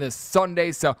on this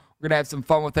Sunday. So we're going to have some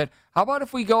fun with it. How about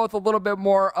if we go with a little bit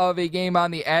more of a game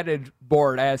on the added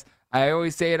board? As I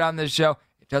always say it on this show,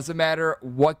 it doesn't matter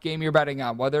what game you're betting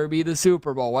on, whether it be the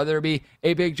Super Bowl, whether it be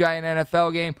a big giant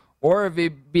NFL game, or if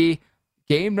it be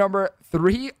game number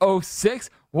 306,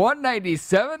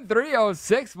 197,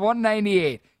 306,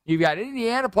 198. You've got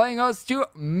Indiana playing host to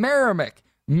Merrimack.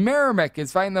 Merrimack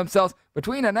is finding themselves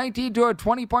between a 19 to a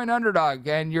 20-point underdog,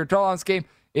 and your total on this game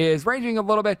is ranging a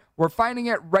little bit. We're finding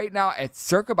it right now at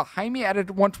circa behind me at a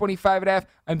 125.5.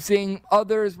 I'm seeing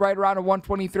others right around a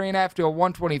 123.5 to a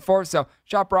 124, so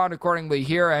shop around accordingly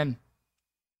here. And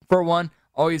for one,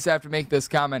 always have to make this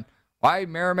comment. Why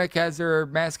Merrimack has their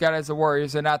mascot as the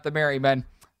Warriors and not the Merrymen?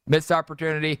 Missed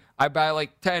opportunity. I buy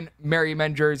like 10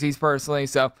 Merrymen jerseys personally,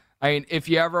 so I mean, if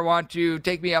you ever want to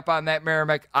take me up on that,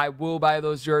 Merrimack, I will buy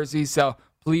those jerseys. So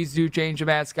please do change the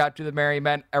mascot to the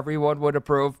Merrymen. Everyone would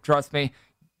approve. Trust me,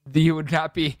 you would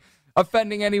not be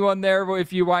offending anyone there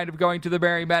if you wind up going to the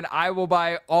Merrymen. I will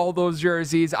buy all those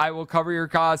jerseys. I will cover your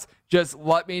costs. Just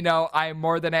let me know. I am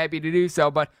more than happy to do so.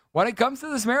 But when it comes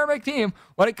to this Merrimack team,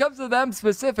 when it comes to them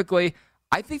specifically,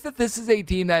 I think that this is a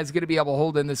team that is going to be able to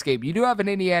hold in this game. You do have an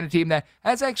Indiana team that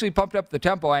has actually pumped up the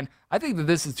tempo, and I think that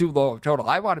this is too low of total.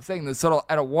 I wound up saying this total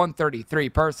at a 133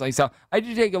 personally, so I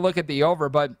did take a look at the over,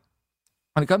 but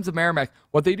When it comes to Merrimack,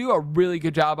 what they do a really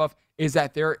good job of is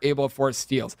that they're able to force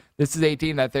steals. This is a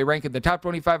team that they rank in the top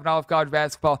 25 in all of college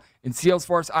basketball in steals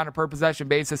force on a per-possession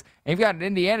basis. And you've got an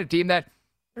Indiana team that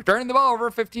they're turning the ball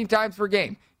over 15 times per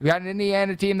game. You've got an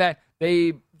Indiana team that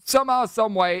they somehow,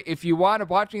 some way, if you wound up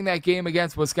watching that game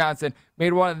against Wisconsin,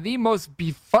 made one of the most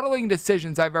befuddling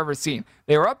decisions I've ever seen.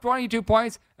 They were up 22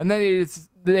 points, and then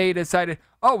they decided,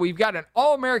 oh, we've got an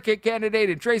All-American candidate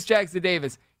in Trayce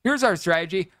Jackson-Davis. Here's our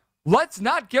strategy. Let's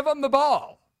not give them the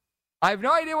ball. I have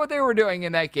no idea what they were doing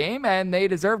in that game, and they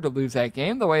deserved to lose that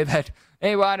game the way that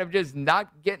they wound up just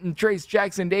not getting Trayce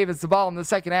Jackson-Davis the ball in the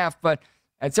second half. But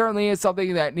it certainly is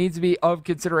something that needs to be of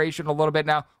consideration a little bit.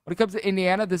 Now, when it comes to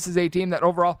Indiana, this is a team that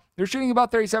overall, they're shooting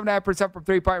about 37.5% from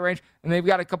three-point range, and they've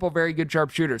got a couple of very good sharp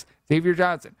shooters. Xavier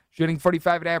Johnson shooting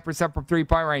 45.5% from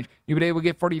three-point range. You've been able to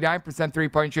get 49%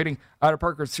 three-point shooting out of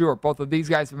Parker Stewart. Both of these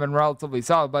guys have been relatively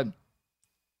solid, but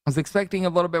I was expecting a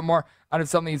little bit more out of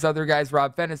some of these other guys.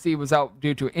 Rob Fennessy was out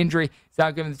due to injury. He's now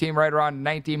giving the team right around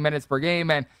 19 minutes per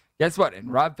game. And guess what? In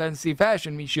Rob Fennessy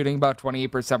fashion, he's shooting about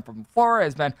 28% from the floor,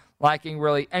 has been lacking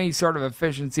really any sort of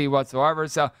efficiency whatsoever.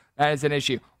 So that is an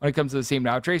issue when it comes to the team.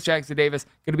 Now, Trayce Jackson-Davis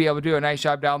going to be able to do a nice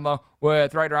job down low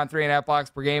with right around 3.5 blocks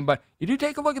per game. But you do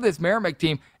take a look at this Merrimack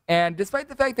team, and despite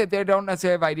the fact that they don't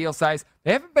necessarily have ideal size,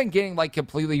 they haven't been getting like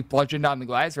completely bludgeoned on the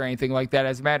glass or anything like that.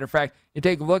 As a matter of fact, you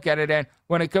take a look at it, and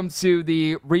when it comes to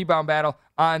the rebound battle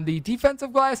on the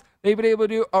defensive glass, they've been able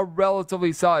to do a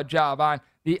relatively solid job. On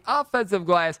the offensive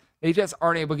glass, they just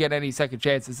aren't able to get any second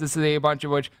chances. This is a bunch of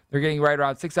which they're getting right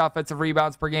around 6 offensive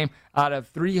rebounds per game out of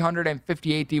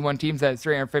 358 D1 teams. That is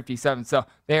 357. So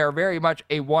they are very much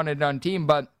a one-and-done team.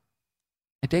 But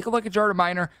I take a look at Jordan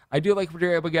Minor. I do like what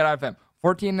you're able to get out of him.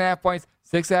 14.5 points,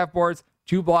 6.5 boards,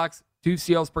 2 blocks, 2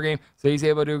 steals per game. So he's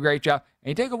able to do a great job. And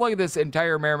you take a look at this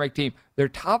entire Merrimack team. Their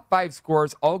top 5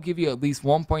 scorers all give you at least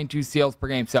 1.2 steals per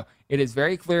game. So it is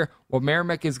very clear what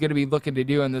Merrimack is going to be looking to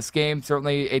do in this game.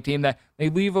 Certainly a team that they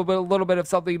leave a little bit of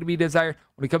something to be desired.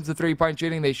 When it comes to three-point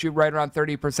shooting, they shoot right around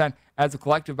 30% as a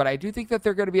collective. But I do think that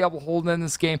they're going to be able to hold in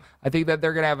this game. I think that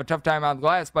they're going to have a tough time on the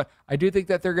glass. But I do think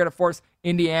that they're going to force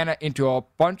Indiana into a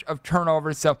bunch of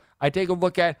turnovers. So I take a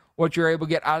look at what you're able to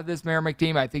get out of this Merrimack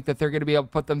team. I think that they're going to be able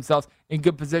to put themselves in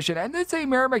good position. And it's a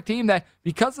Merrimack team that,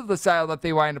 because of the style that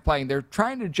they wind up playing, they're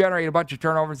trying to generate a bunch of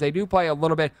turnovers. They do play a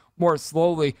little bit more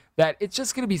slowly, that it's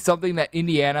just going to be something that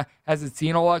Indiana hasn't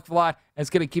seen a lot, and it's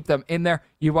going to keep them in there.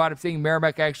 You wind up seeing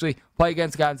Merrimack actually play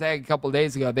against Gonzaga a couple of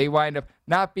days ago. They wind up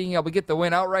not being able to get the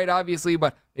win outright, obviously,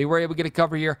 but they were able to get a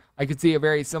cover here. I could see a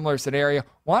very similar scenario.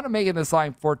 Want to make it this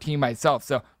line 14 myself,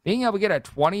 so being able to get a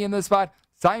 20 in this spot,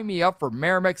 sign me up for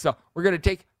Merrimack. So we're going to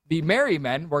take the Merry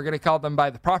Men, we're going to call them by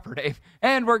the proper name,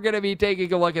 and we're going to be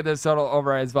taking a look at this total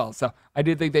over as well. So I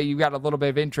do think that you've got a little bit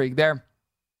of intrigue there.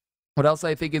 What else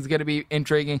I think is going to be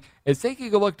intriguing is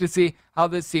taking a look to see how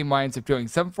this team winds up doing.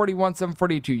 741,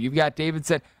 742. You've got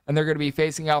Davidson, and they're going to be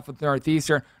facing off with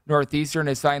Northeastern. Northeastern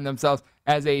is finding themselves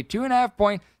as a 2.5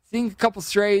 point, seeing a couple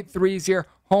straight threes here,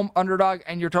 home underdog,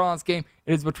 and your total on this game,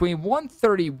 it is between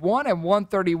 131 and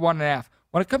 131.5.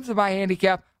 When it comes to my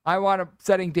handicap, I want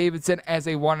setting Davidson as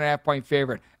a 1.5 point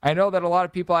favorite. I know that a lot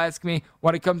of people ask me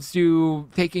when it comes to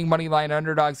taking money line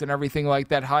underdogs and everything like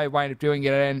that, how I wind up doing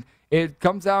it. And it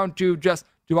comes down to just,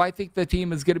 do I think the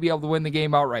team is going to be able to win the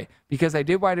game outright? Because I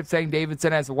did wind up saying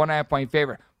Davidson as a 1.5 point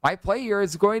favorite. My play here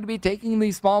is going to be taking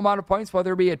the small amount of points,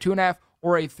 whether it be a 2.5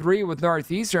 or a 3 with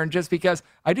Northeastern, just because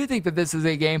I do think that this is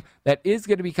a game that is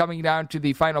going to be coming down to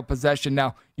the final possession.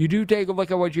 Now, you do take a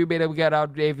look at what you've been able to get out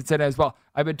of Davidson as well.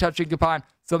 I've been touching upon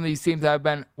some of these teams that have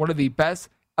been one of the best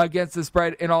against the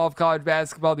spread in all of college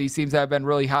basketball. These teams that have been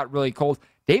really hot, really cold.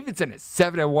 Davidson is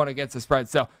 7-1 against the spread,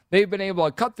 so they've been able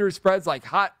to cut through spreads like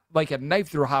a knife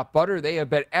through hot butter. They have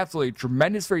been absolutely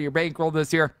tremendous for your bankroll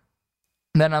this year.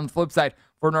 And then on the flip side,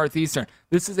 for Northeastern,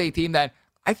 this is a team that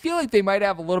I feel like they might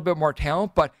have a little bit more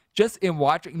talent, but just in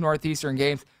watching Northeastern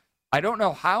games, I don't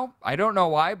know how, I don't know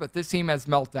why, but this team has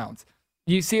meltdowns.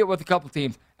 You see it with a couple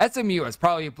teams. SMU has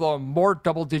probably blown more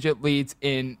double-digit leads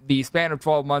in the span of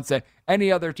 12 months than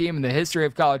any other team in the history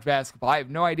of college basketball. I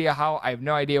have no idea how, I have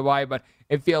no idea why, but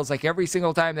it feels like every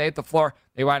single time they hit the floor,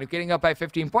 they wind up getting up by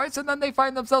 15 points, and then they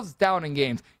find themselves down in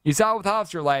games. You saw it with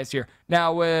Hofstra last year.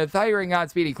 Now, with hiring on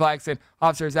Speedy Claxton,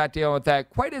 Hofstra is not dealing with that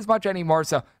quite as much anymore,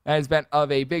 so that has been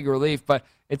of a big relief, but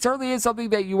it certainly is something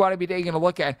that you want to be taking a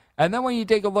look at. And then when you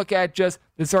take a look at just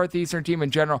the Northeastern team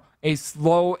in general, a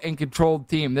slow and controlled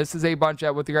team. This is a bunch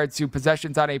that, with regards to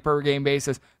possessions on a per-game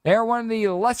basis, they are one of the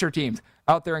lesser teams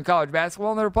out there in college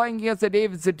basketball, and they're playing against a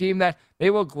Davidson team that they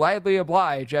will gladly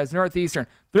oblige, as Northeastern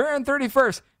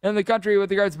 331st in the country with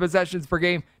regards to possessions per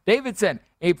game. Davidson,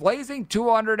 a blazing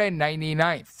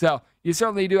 299th. So you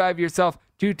certainly do have yourself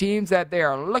two teams that they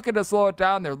are looking to slow it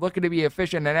down. They're looking to be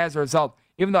efficient, and as a result,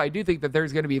 even though I do think that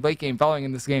there's going to be late game following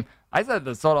in this game, I said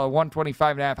the total of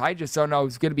 125.5. I just don't know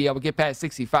who's going to be able to get past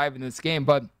 65 in this game.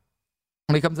 But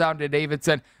when it comes down to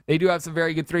Davidson, they do have some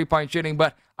very good three-point shooting.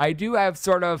 But I do have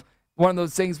sort of one of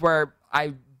those things where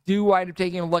I do wind up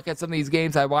taking a look at some of these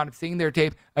games. I wound up seeing their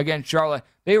tape against Charlotte.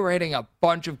 They were hitting a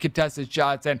bunch of contested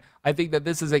shots, and I think that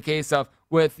this is a case of,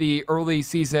 with the early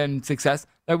season success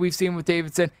that we've seen with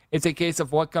Davidson, it's a case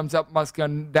of what comes up must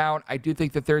come down. I do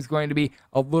think that there's going to be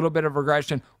a little bit of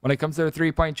regression when it comes to their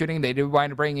three-point shooting. They do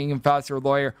wind up bringing in Foster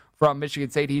Lawyer from Michigan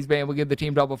State. He's been able to give the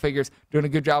team double figures, doing a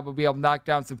good job of being able to knock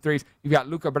down some threes. You've got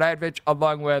Luka Bradovic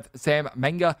along with Sam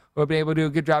Menga, who have been able to do a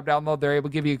good job down low. They're able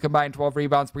to give you a combined 12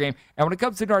 rebounds per game. And when it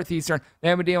comes to Northeastern, they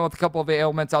have been dealing with a couple of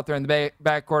ailments out there in the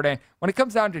backcourt. And when it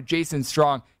comes down to Jason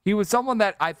Strong, he was someone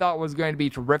that I thought was going to be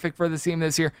terrific for the team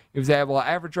this year. He was able to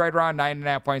average right around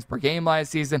 9.5 points per game last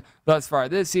season. Thus far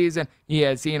this season, he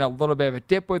has seen a little bit of a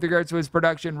dip with regards to his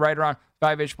production, right around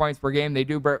 5-ish points per game. They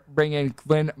do bring in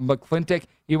Glenn McClintock.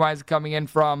 He winds up coming in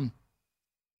from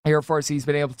Air Force. He's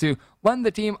been able to lend the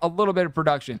team a little bit of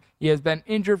production. He has been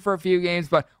injured for a few games,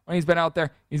 but when he's been out there,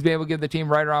 he's been able to give the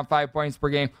team right around 5 points per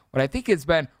game. What I think has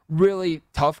been really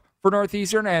tough for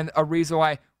Northeastern, and a reason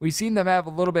why we've seen them have a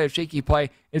little bit of shaky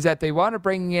play, is that they want to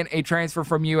bring in a transfer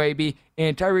from UAB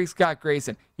in Tyreek Scott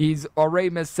Grayson. He's already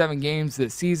missed 7 games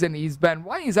this season. He's been,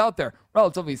 when he's out there,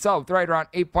 relatively solid, right around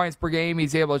 8 points per game.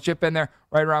 He's able to chip in there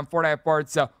right around 4.5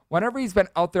 boards. So whenever he's been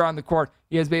out there on the court,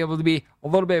 he has been able to be a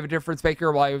little bit of a difference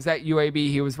maker. While he was at UAB,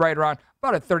 he was right around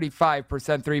about a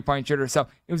 35% three-point shooter. So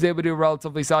he was able to do a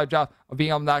relatively solid job of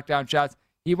being able to knock down shots.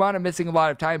 He wound up missing a lot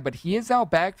of time, but he is now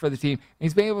back for the team.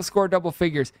 He's been able to score double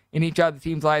figures in each of the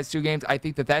team's last 2 games. I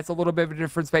think that that's a little bit of a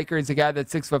difference maker. He's a guy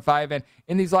that's 6'5", and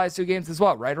in these last 2 games as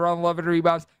well, right around 11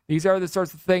 rebounds. These are the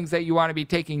sorts of things that you want to be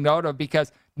taking note of,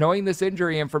 because knowing this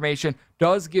injury information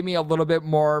does give me a little bit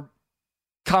more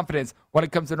confidence when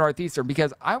it comes to Northeastern,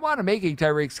 because I want to make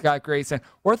Tyreek Scott Grayson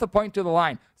worth a point to the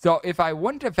line. So if I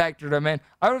wouldn't have factored him in,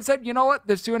 I would have said, you know what,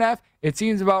 this 2.5, it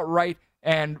seems about right.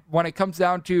 And when it comes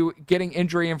down to getting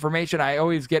injury information, I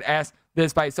always get asked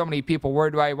this by so many people,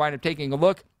 where do I wind up taking a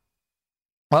look?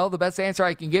 Well, the best answer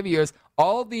I can give you is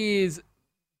all these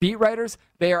beat writers,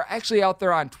 they are actually out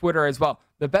there on Twitter as well.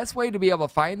 The best way to be able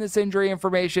to find this injury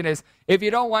information is if you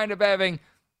don't wind up having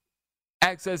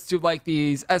access to like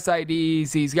these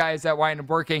SIDs, these guys that wind up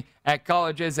working at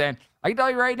colleges. And I can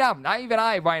tell you right now, not even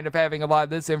I wind up having a lot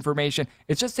of this information.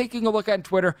 It's just taking a look on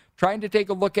Twitter, trying to take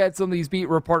a look at some of these beat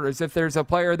reporters. If there's a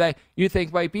player that you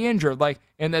think might be injured, like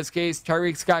in this case,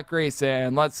 Tyreek Scott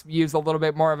Grayson, let's use a little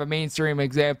bit more of a mainstream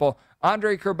example,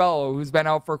 Andre Curbelo, who's been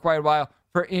out for quite a while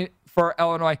for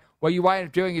Illinois. What you wind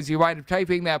up doing is you wind up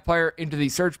typing that player into the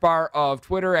search bar of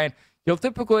Twitter, and you'll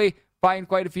typically find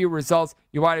quite a few results.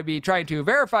 You want to be trying to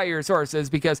verify your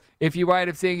sources, because if you wind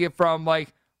up seeing it from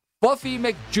like Fluffy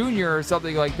McJr. or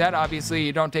something like that, obviously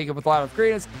you don't take it with a lot of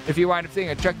credence. If you wind up seeing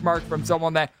a check mark from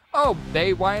someone that, oh,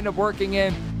 they wind up working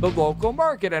in the local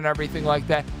market and everything like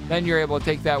that, then you're able to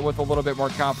take that with a little bit more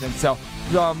confidence. So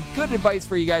some good advice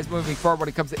for you guys moving forward when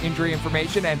it comes to injury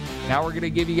information. And now we're going to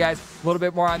give you guys a little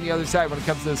bit more on the other side when it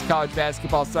comes to this college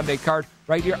basketball Sunday card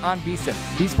right here on VSiN,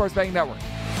 the Sports Betting Network.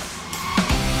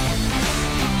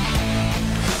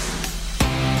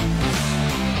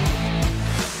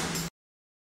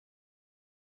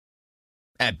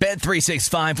 At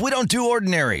Bet365, we don't do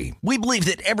ordinary. We believe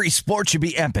that every sport should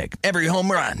be epic. Every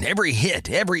home run, every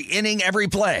hit, every inning, every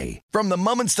play. From the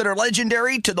moments that are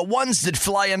legendary to the ones that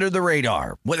fly under the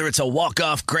radar. Whether it's a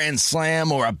walk-off grand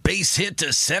slam or a base hit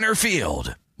to center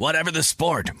field. Whatever the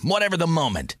sport, whatever the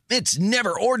moment. It's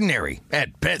never ordinary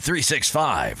at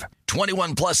Bet365.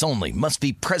 21 plus only. Must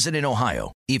be present in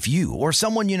Ohio. If you or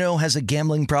someone you know has a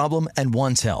gambling problem and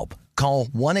wants help, call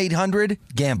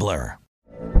 1-800-GAMBLER.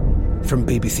 From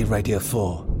BBC Radio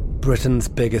 4, Britain's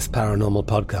biggest paranormal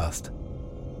podcast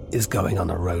is going on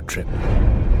a road trip.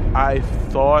 I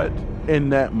thought in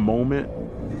that moment,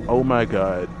 oh my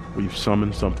God, we've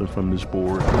summoned something from this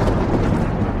board.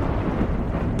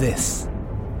 This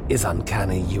is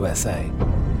Uncanny USA.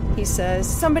 He says,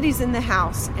 somebody's in the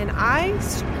house, and I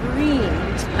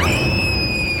screamed.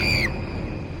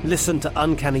 Listen to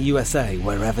Uncanny USA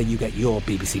wherever you get your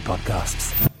BBC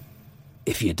podcasts,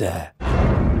 if you dare.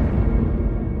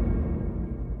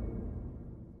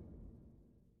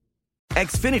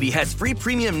 Xfinity has free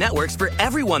premium networks for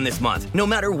everyone this month, no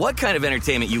matter what kind of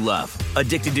entertainment you love.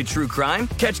 Addicted to true crime?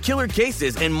 Catch killer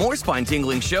cases and more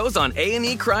spine-tingling shows on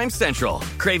A&E Crime Central.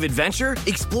 Crave adventure?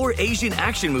 Explore Asian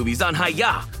action movies on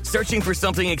Hi-Ya. Searching for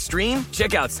something extreme?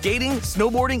 Check out skating,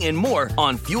 snowboarding, and more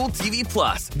on Fuel TV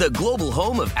Plus, the global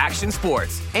home of action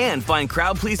sports. And find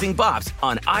crowd-pleasing bops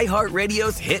on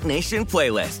iHeartRadio's Hit Nation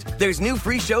playlist. There's new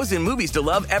free shows and movies to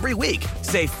love every week.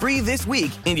 Say free this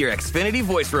week in your Xfinity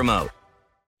voice remote.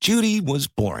 Judy was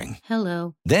boring.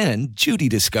 Hello. Then Judy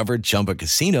discovered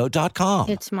ChumbaCasino.com.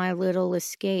 It's my little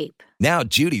escape. Now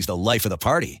Judy's the life of the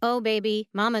party. Oh, baby,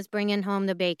 mama's bringing home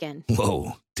the bacon.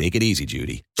 Whoa, take it easy,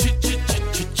 Judy.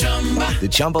 The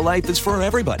Chumba life is for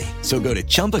everybody. So go to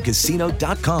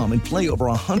ChumbaCasino.com and play over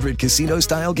 100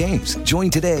 casino-style games. Join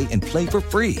today and play for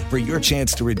free for your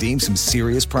chance to redeem some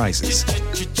serious prizes.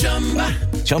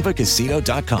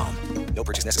 ChumbaCasino.com. No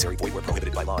purchase necessary. Void where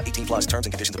prohibited by law. 18 plus terms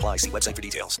and conditions apply. See website for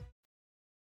details.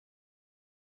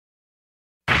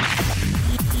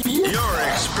 You're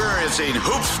experiencing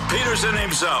Hoops Peterson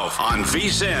himself on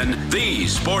VSiN, the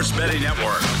Sports Betting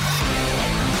Network.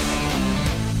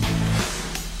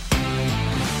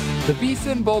 The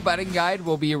VSiN Bowl Betting Guide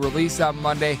will be released on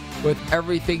Monday with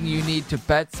everything you need to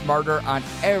bet smarter on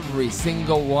every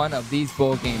single one of these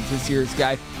bowl games. This year's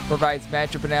guide provides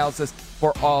matchup analysis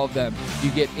for all of them.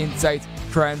 You get insights,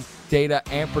 trends, data,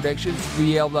 and predictions to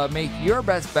be able to make your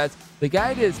best bets. The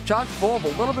guide is chock full of a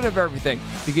little bit of everything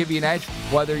to give you an edge,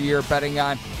 whether you're betting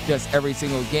on just every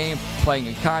single game, playing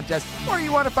a contest, or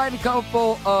you want to find a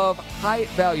couple of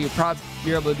high-value props.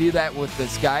 You're able to do that with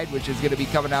this guide, which is going to be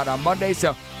coming out on Monday.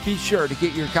 So be sure to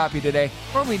get your copy today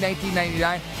for only $19.99.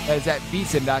 That is at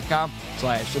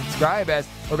VSiN.com/subscribe. As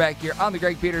we're back here on the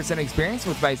Greg Peterson Experience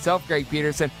with myself, Greg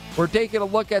Peterson. We're taking a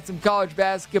look at some college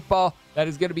basketball that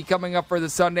is going to be coming up for the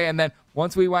Sunday. And then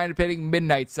once we wind up hitting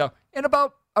midnight, so in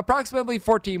about approximately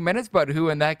 14 minutes, but who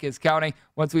in the heck is counting?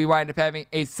 Once we wind up having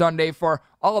a Sunday for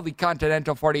all of the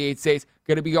continental 48 states,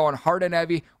 going to be going hard and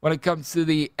heavy when it comes to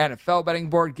the NFL betting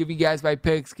board, giving you guys my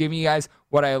picks, giving you guys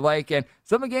what I like, and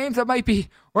some of the games that might be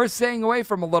worth staying away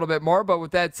from a little bit more. But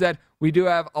with that said, we do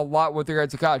have a lot with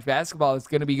regards to college basketball that's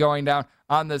going to be going down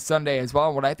on this Sunday as well.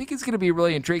 And what I think is going to be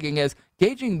really intriguing is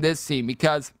gauging this team,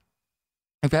 because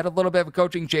I've had a little bit of a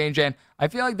coaching change, and I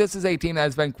feel like this is a team that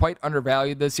has been quite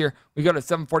undervalued this year. We go to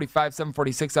 745,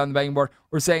 746 on the betting board.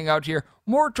 We're saying out here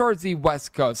more towards the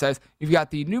West Coast, as you've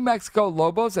got the New Mexico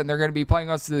Lobos, and they're going to be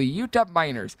playing us to the UTEP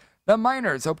Miners. The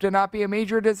Miners hope to not be a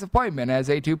major disappointment as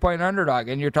a 2-point underdog.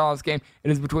 In your tallest game,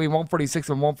 it is between 146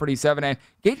 and 147, and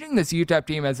gauging this UTEP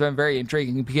team has been very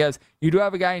intriguing because you do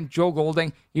have a guy in Joe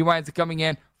Golding. He winds up coming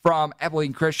in from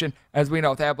Abilene Christian. As we know,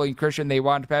 with Abilene Christian, they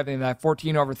wound up having that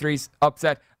 14-3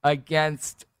 upset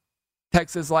against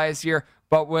Texas last year.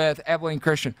 But with Abilene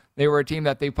Christian, they were a team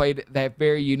that they played that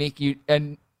very unique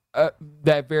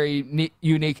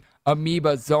unique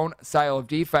amoeba zone style of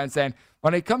defense. And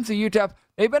when it comes to UTEP,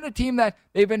 they've been a team that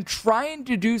they've been trying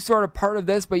to do sort of part of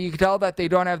this, but you can tell that they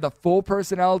don't have the full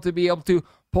personnel to be able to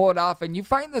pull it off. And you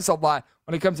find this a lot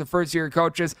when it comes to first-year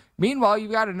coaches. Meanwhile,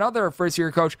 you've got another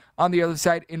first-year coach on the other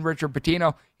side in Richard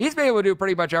Pitino. He's been able to do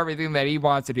pretty much everything that he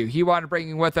wants to do. He wanted to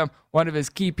bring with him one of his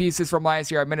key pieces from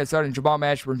last year at Minnesota, and Jamal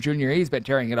Mashburn Jr. He's been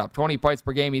tearing it up. 20 points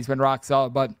per game. He's been rock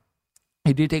solid, but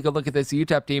you do take a look at this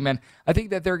UTEP team, and I think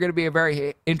that they're going to be a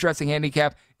very interesting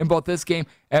handicap in both this game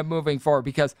and moving forward,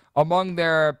 because among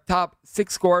their top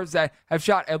 6 scorers that have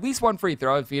shot at least one free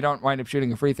throw, if you don't wind up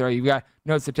shooting a free throw, you've got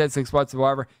no statistics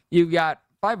whatsoever. You've got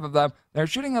 5 of them. They're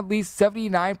shooting at least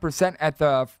 77% at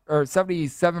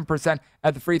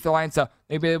the free throw line, so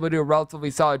they've been able to do a relatively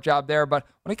solid job there. But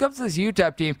when it comes to this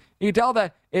UTEP team, you can tell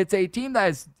that it's a team that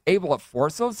is able to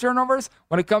force those turnovers.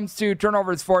 When it comes to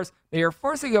turnovers forced, they are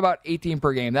forcing about 18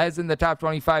 per game. That is in the top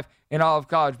 25 in all of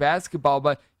college basketball.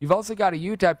 But you've also got a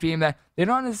UTEP team that they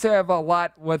don't necessarily have a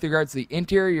lot with regards to the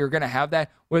interior. You're going to have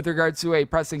that with regards to a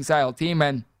pressing style team,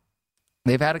 and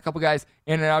they've had a couple guys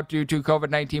in and out due to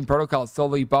COVID-19 protocols.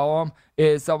 Sully Boehm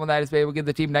is someone that has been able to give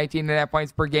the team 19.5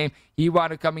 points per game. He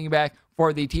wound up coming back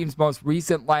for the team's most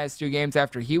recent last 2 games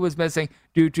after he was missing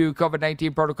due to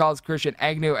COVID-19 protocols. Christian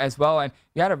Agnew as well, and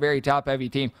you had a very top-heavy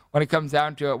team when it comes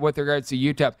down to it with regards to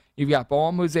UTEP. You've got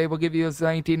Boehm, who's able to give you those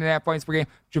 19.5 points per game.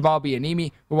 Jamal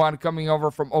Bianimi, who wound up coming over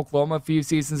from Oklahoma a few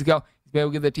seasons ago. Be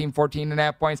able to give the team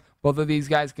 14.5 points. Both of these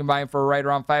guys combined for right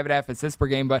around 5.5 assists per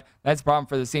game, but that's a problem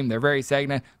for the team. They're very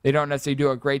stagnant. They don't necessarily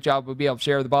do a great job of being able to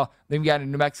share the ball. Then we got a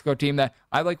New Mexico team that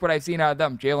I like what I've seen out of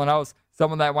them. Jalen House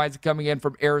someone that winds up coming in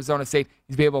from Arizona State.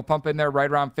 He's been able to pump in there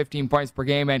right around 15 points per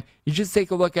game. And you just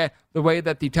take a look at the way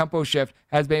that the tempo shift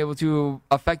has been able to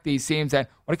affect these teams. And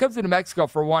when it comes to New Mexico,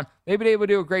 for one, they've been able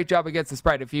to do a great job against the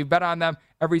spread. If you bet on them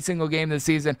every single game this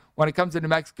season, when it comes to New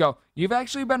Mexico, you've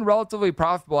actually been relatively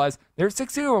profitable as they're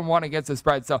 6-2-1 against the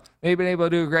spread. So they've been able to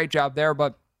do a great job there.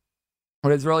 But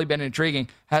what has really been intriguing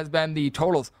has been the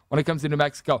totals when it comes to New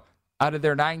Mexico. Out of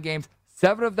their 9 games,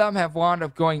 7 of them have wound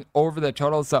up going over the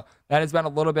total, so that has been a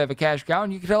little bit of a cash cow,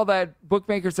 and you can tell that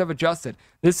bookmakers have adjusted.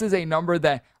 This is a number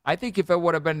that I think if it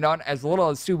would have been done as little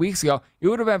as 2 weeks ago, you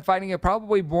would have been finding it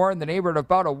probably more in the neighborhood of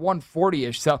about a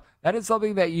 140-ish. So that is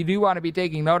something that you do want to be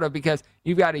taking note of because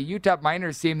you've got a UTEP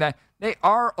Miners team that they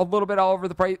are a little bit all over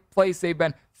the place. They've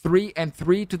been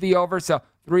 3-3 to the over, so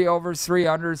 3 overs, 3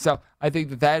 unders. So I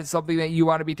think that is something that you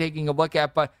want to be taking a look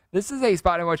at. But this is a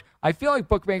spot in which I feel like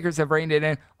bookmakers have reined it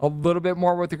in a little bit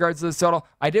more with regards to this total.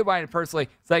 I did wind up personally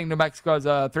saying New Mexico is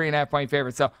a 3.5-point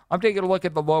favorite. So I'm taking a look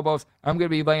at the Lobos. I'm going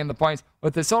to be laying the points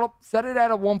with this total. Set it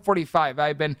at a 145.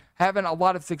 I've been having a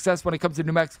lot of success when it comes to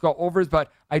New Mexico overs,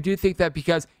 but I do think that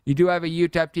because you do have a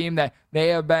UTEP team that they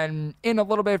have been in a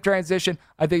little bit of transition,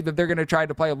 I think that they're going to try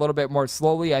to play a little bit more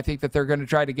slowly. I think that they're going to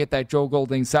try to get that Joe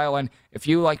Golding style. And if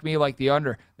you, like me, like the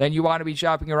under, then you want to be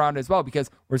shopping around as well because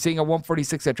we're seeing a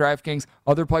 146 at DraftKings.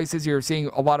 Other places you're seeing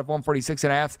a lot of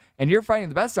 146.5s, and you're finding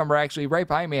the best number actually right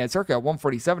behind me at circa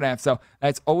 147.5. So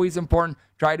that's always important.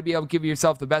 Try to be able to give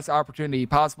yourself the best opportunity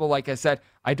possible. Like I said,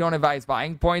 I don't advise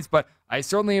buying points, but I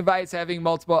certainly advise having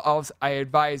multiple apps. I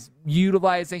advise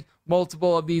utilizing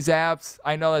multiple of these apps.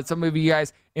 I know that some of you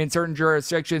guys in certain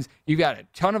jurisdictions, you've got a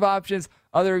ton of options.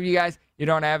 Other of you guys, you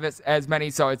don't have as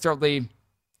many, so it certainly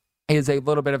is a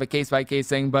little bit of a case-by-case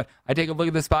thing, but I take a look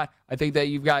at the spot. I think that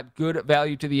you've got good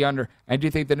value to the under. I do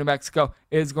think that New Mexico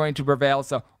is going to prevail,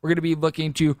 so we're going to be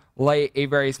looking to lay a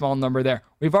very small number there.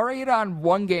 We've already hit on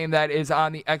one game that is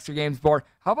on the extra games board.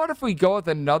 How about if we go with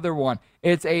another one?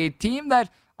 It's a team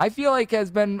that I feel like has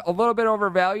been a little bit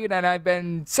overvalued, and I've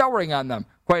been souring on them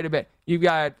quite a bit. You've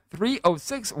got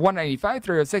 306, 195,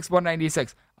 306,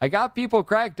 196. I got people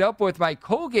cracked up with my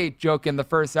Colgate joke in the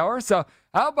first hour, so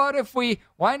how about if we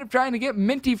wind up trying to get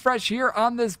minty fresh here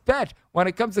on this bet when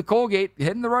it comes to Colgate,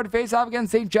 hitting the road to face off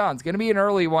against St. John's. Going to be an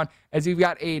early one as you've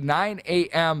got a 9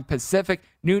 a.m. Pacific,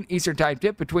 noon Eastern time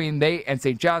tip between they and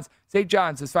St. John's. St.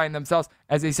 John's is finding themselves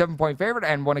as a 7-point favorite,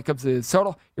 and when it comes to the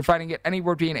total, you're finding it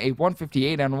anywhere between a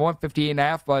 158 and a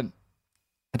 158.5, but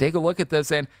take a look at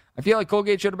this, and I feel like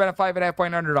Colgate should have been a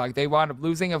 5.5-point underdog. They wound up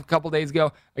losing a couple days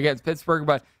ago against Pittsburgh,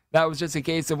 but that was just a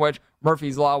case in which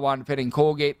Murphy's Law wound up hitting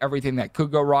Colgate. Everything that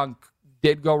could go wrong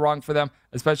did go wrong for them,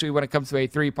 especially when it comes to a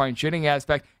 3-point shooting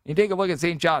aspect. You take a look at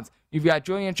St. John's. You've got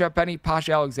Julian Chapenny, Posh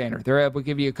Alexander. They're able to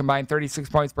give you a combined 36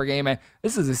 points per game, and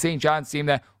this is a St. John's team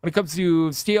that, when it comes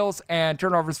to steals and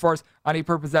turnovers forced on a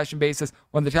per-possession basis,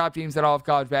 one of the top teams in all of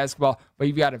college basketball. But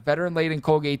you've got a veteran-laden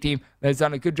Colgate team that has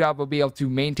done a good job of being able to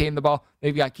maintain the ball.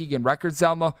 They've got Keegan Records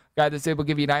down low, guy that's able to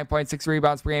give you 9.6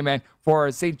 rebounds per game, and for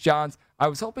St. John's, I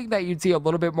was hoping that you'd see a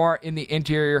little bit more in the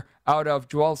interior out of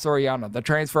Joel Soriano, the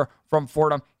transfer from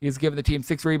Fordham. He's given the team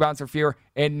 6 rebounds or fewer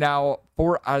in now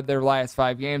 4 out of their last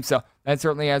 5 games. So that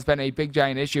certainly has been a big,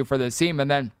 giant issue for this team. And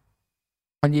then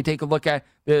when you take a look at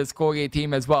this Colgate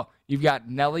team as well, you've got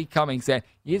Nelly Cummings, and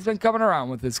he's been coming around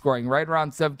with his scoring right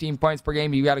around 17 points per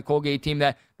game. You've got a Colgate team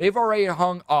that they've already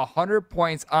hung 100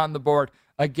 points on the board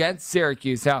against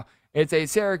Syracuse. Now, it's a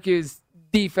Syracuse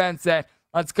defense that,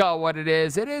 let's call it what it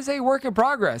is. It is a work in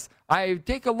progress. I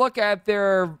take a look at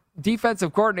their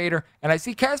defensive coordinator, and I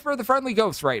see Casper the Friendly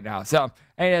Ghost right now. So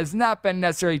it has not been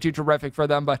necessarily too terrific for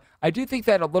them, but I do think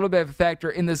that a little bit of a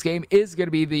factor in this game is going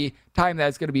to be the time that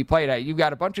it's going to be played at. You've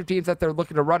got a bunch of teams that they're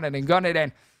looking to run it and gun it,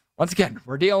 and once again,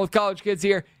 we're dealing with college kids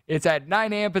here. It's at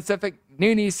 9 a.m. Pacific,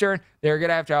 noon Eastern. They're going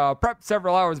to have to prep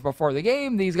several hours before the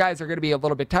game. These guys are going to be a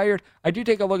little bit tired. I do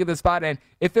take a look at the spot, and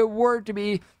if it were to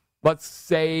be, let's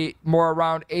say, more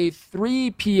around a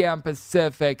 3 p.m.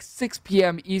 Pacific, 6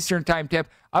 p.m. Eastern time tip,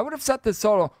 I would have set this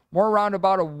total more around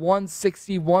about a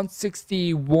 160,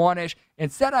 161-ish.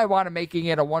 Instead, I want to making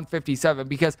it a 157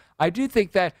 because I do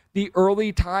think that the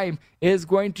early time is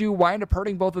going to wind up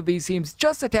hurting both of these teams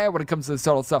just a tad when it comes to the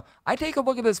total. So I take a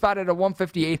look at this spot at a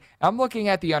 158. I'm looking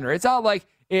at the under. It's not like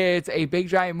it's a big,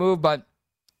 giant move, but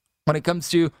when it comes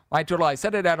to my total, I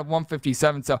set it at a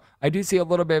 157, so I do see a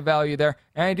little bit of value there.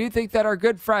 And I do think that our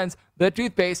good friends, the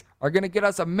Toothpaste, are going to get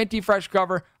us a minty fresh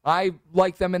cover. I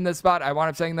like them in this spot. I wound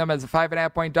up setting them as a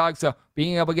 5.5-point dog, so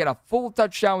being able to get a full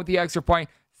touchdown with the extra point,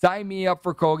 sign me up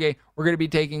for Colgate. We're going to be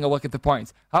taking a look at the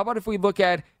points. How about if we look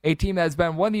at a team that has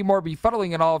been one of the more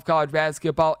befuddling in all of college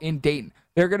basketball in Dayton?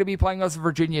 they're going to be playing us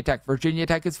Virginia Tech. Virginia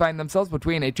Tech is finding themselves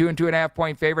between a 2 and 2.5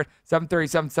 point favorite,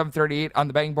 737, 738 on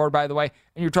the betting board, by the way.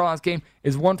 And your total on this game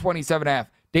is 127.5.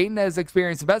 Dayton has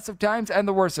experienced the best of times and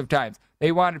the worst of times.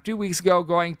 They wound up 2 weeks ago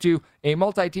going to a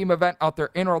multi-team event out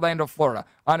there in Orlando, Florida.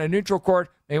 On a neutral court,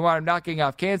 they wound up knocking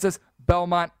off Kansas,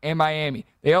 Belmont, and Miami.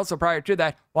 They also, prior to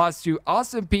that, lost to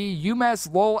Austin Peay,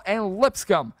 UMass Lowell, and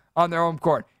Lipscomb on their home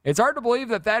court. It's hard to believe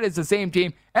that that is the same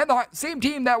team, and the same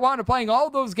team that wound up playing all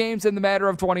those games in the matter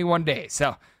of 21 days.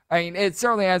 So, I mean, it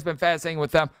certainly has been fascinating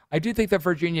with them. I do think that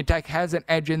Virginia Tech has an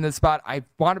edge in this spot. I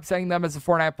wound up setting them as a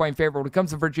 4.5 point favorite. When it comes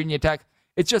to Virginia Tech,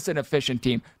 it's just an efficient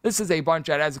team. This is a bunch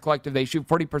that, as a collective, they shoot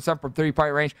 40% from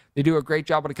three-point range. They do a great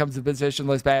job when it comes to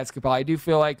positionless basketball. I do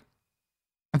feel like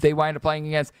if they wind up playing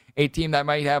against a team that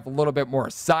might have a little bit more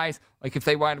size, like if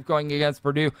they wind up going against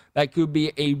Purdue, that could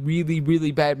be a really,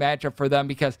 really bad matchup for them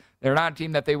because they're not a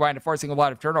team that they wind up forcing a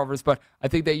lot of turnovers, but I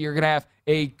think that you're going to have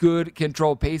a good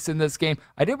controlled pace in this game.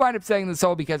 I did wind up saying this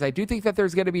all because I do think that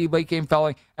there's going to be late game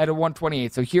fouling at a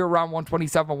 128. So here around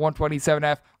 127,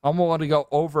 127.5, I'm willing to go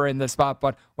over in this spot.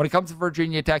 But when it comes to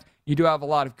Virginia Tech, you do have a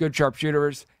lot of good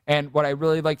sharpshooters. And what I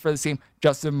really like for this team,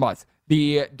 Justin Mutz,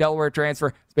 the Delaware transfer,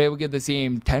 is able to give the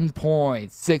team 10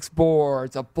 points, 6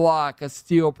 boards, a block, a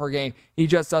steal per game. He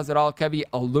just does it all. Kevin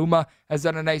Aluma has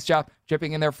done a nice job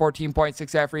chipping in their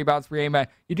 14.6 rebounds per game.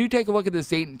 You do take a look at this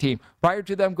Dayton team. Prior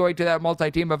to them going to that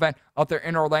multi-team event out there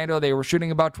in Orlando, they were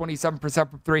shooting about 27%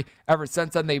 from three. Ever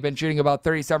since then, they've been shooting about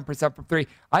 37% from three.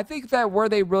 I think that where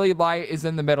they really lie is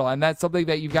in the middle, and that's something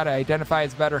that you've got to identify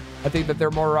as better. I think that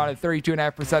they're more around a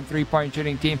 32.5% three-point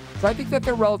shooting team. So I think that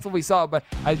they're relatively solid, but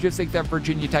I just think that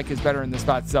Virginia Tech is better in this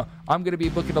spot. So I'm going to be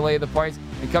looking to lay the points.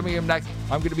 And coming up next,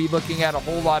 I'm going to be looking at a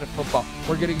whole lot of football.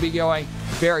 We're going to be going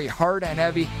very hard and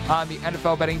heavy on the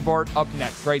NFL betting board up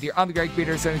next, right here on the Greg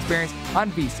Peterson Experience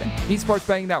on VSiN, the Sports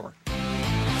Betting Network.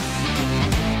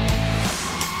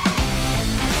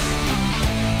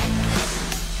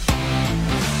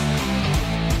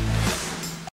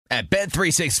 At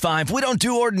Bet365, we don't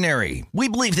do ordinary. We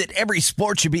believe that every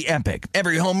sport should be epic.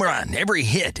 Every home run, every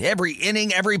hit, every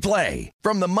inning, every play.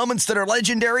 From the moments that are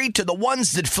legendary to the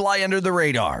ones that fly under the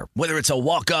radar. Whether it's a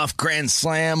walk-off grand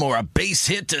slam or a base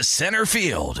hit to center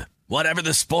field. Whatever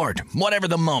the sport, whatever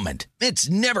the moment. It's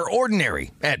never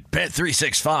ordinary at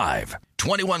Bet365.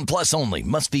 21 plus only.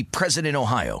 Must be present in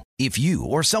Ohio. If you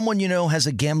or someone you know has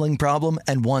a gambling problem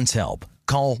and wants help,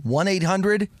 call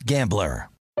 1-800-GAMBLER.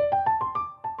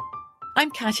 I'm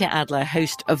Katya Adler,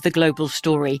 host of The Global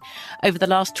Story. Over the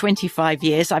last 25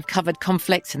 years, I've covered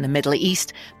conflicts in the Middle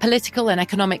East, political and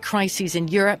economic crises in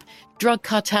Europe, drug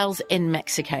cartels in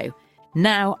Mexico.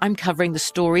 Now I'm covering the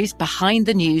stories behind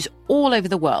the news all over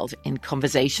the world in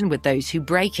conversation with those who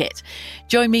break it.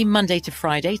 Join me Monday to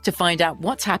Friday to find out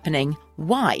what's happening,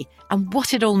 why, and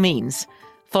what it all means.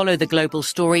 Follow The Global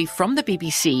Story from the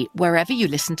BBC wherever you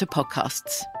listen to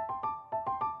podcasts.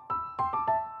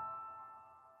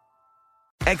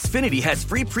 Xfinity has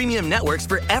free premium networks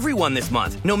for everyone this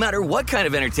month, no matter what kind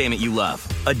of entertainment you love.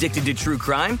 Addicted to true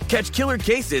crime? Catch killer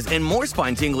cases and more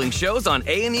spine-tingling shows on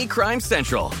A&E Crime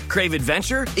Central. Crave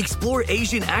adventure? Explore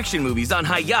Asian action movies on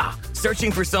Hi-YAH.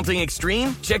 Searching for something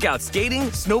extreme? Check out skating,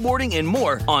 snowboarding, and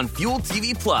more on Fuel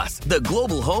TV Plus, the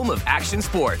global home of action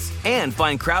sports. And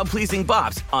find crowd-pleasing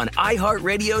bops on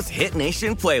iHeartRadio's Hit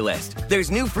Nation playlist. There's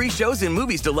new free shows and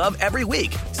movies to love every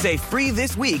week. Say free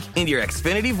this week in your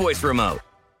Xfinity voice remote.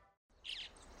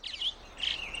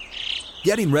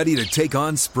 Getting ready to take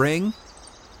on spring?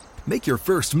 Make your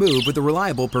first move with the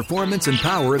reliable performance and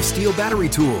power of Steel battery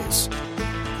tools.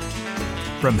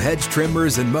 From hedge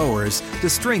trimmers and mowers to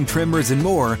string trimmers and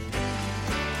more,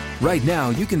 right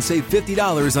now you can save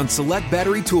 $50 on select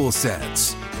battery tool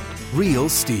sets. Real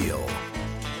Steel.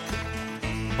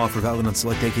 Offer valid on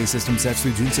select AK system sets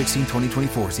through June 16,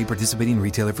 2024. See participating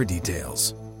retailer for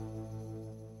details.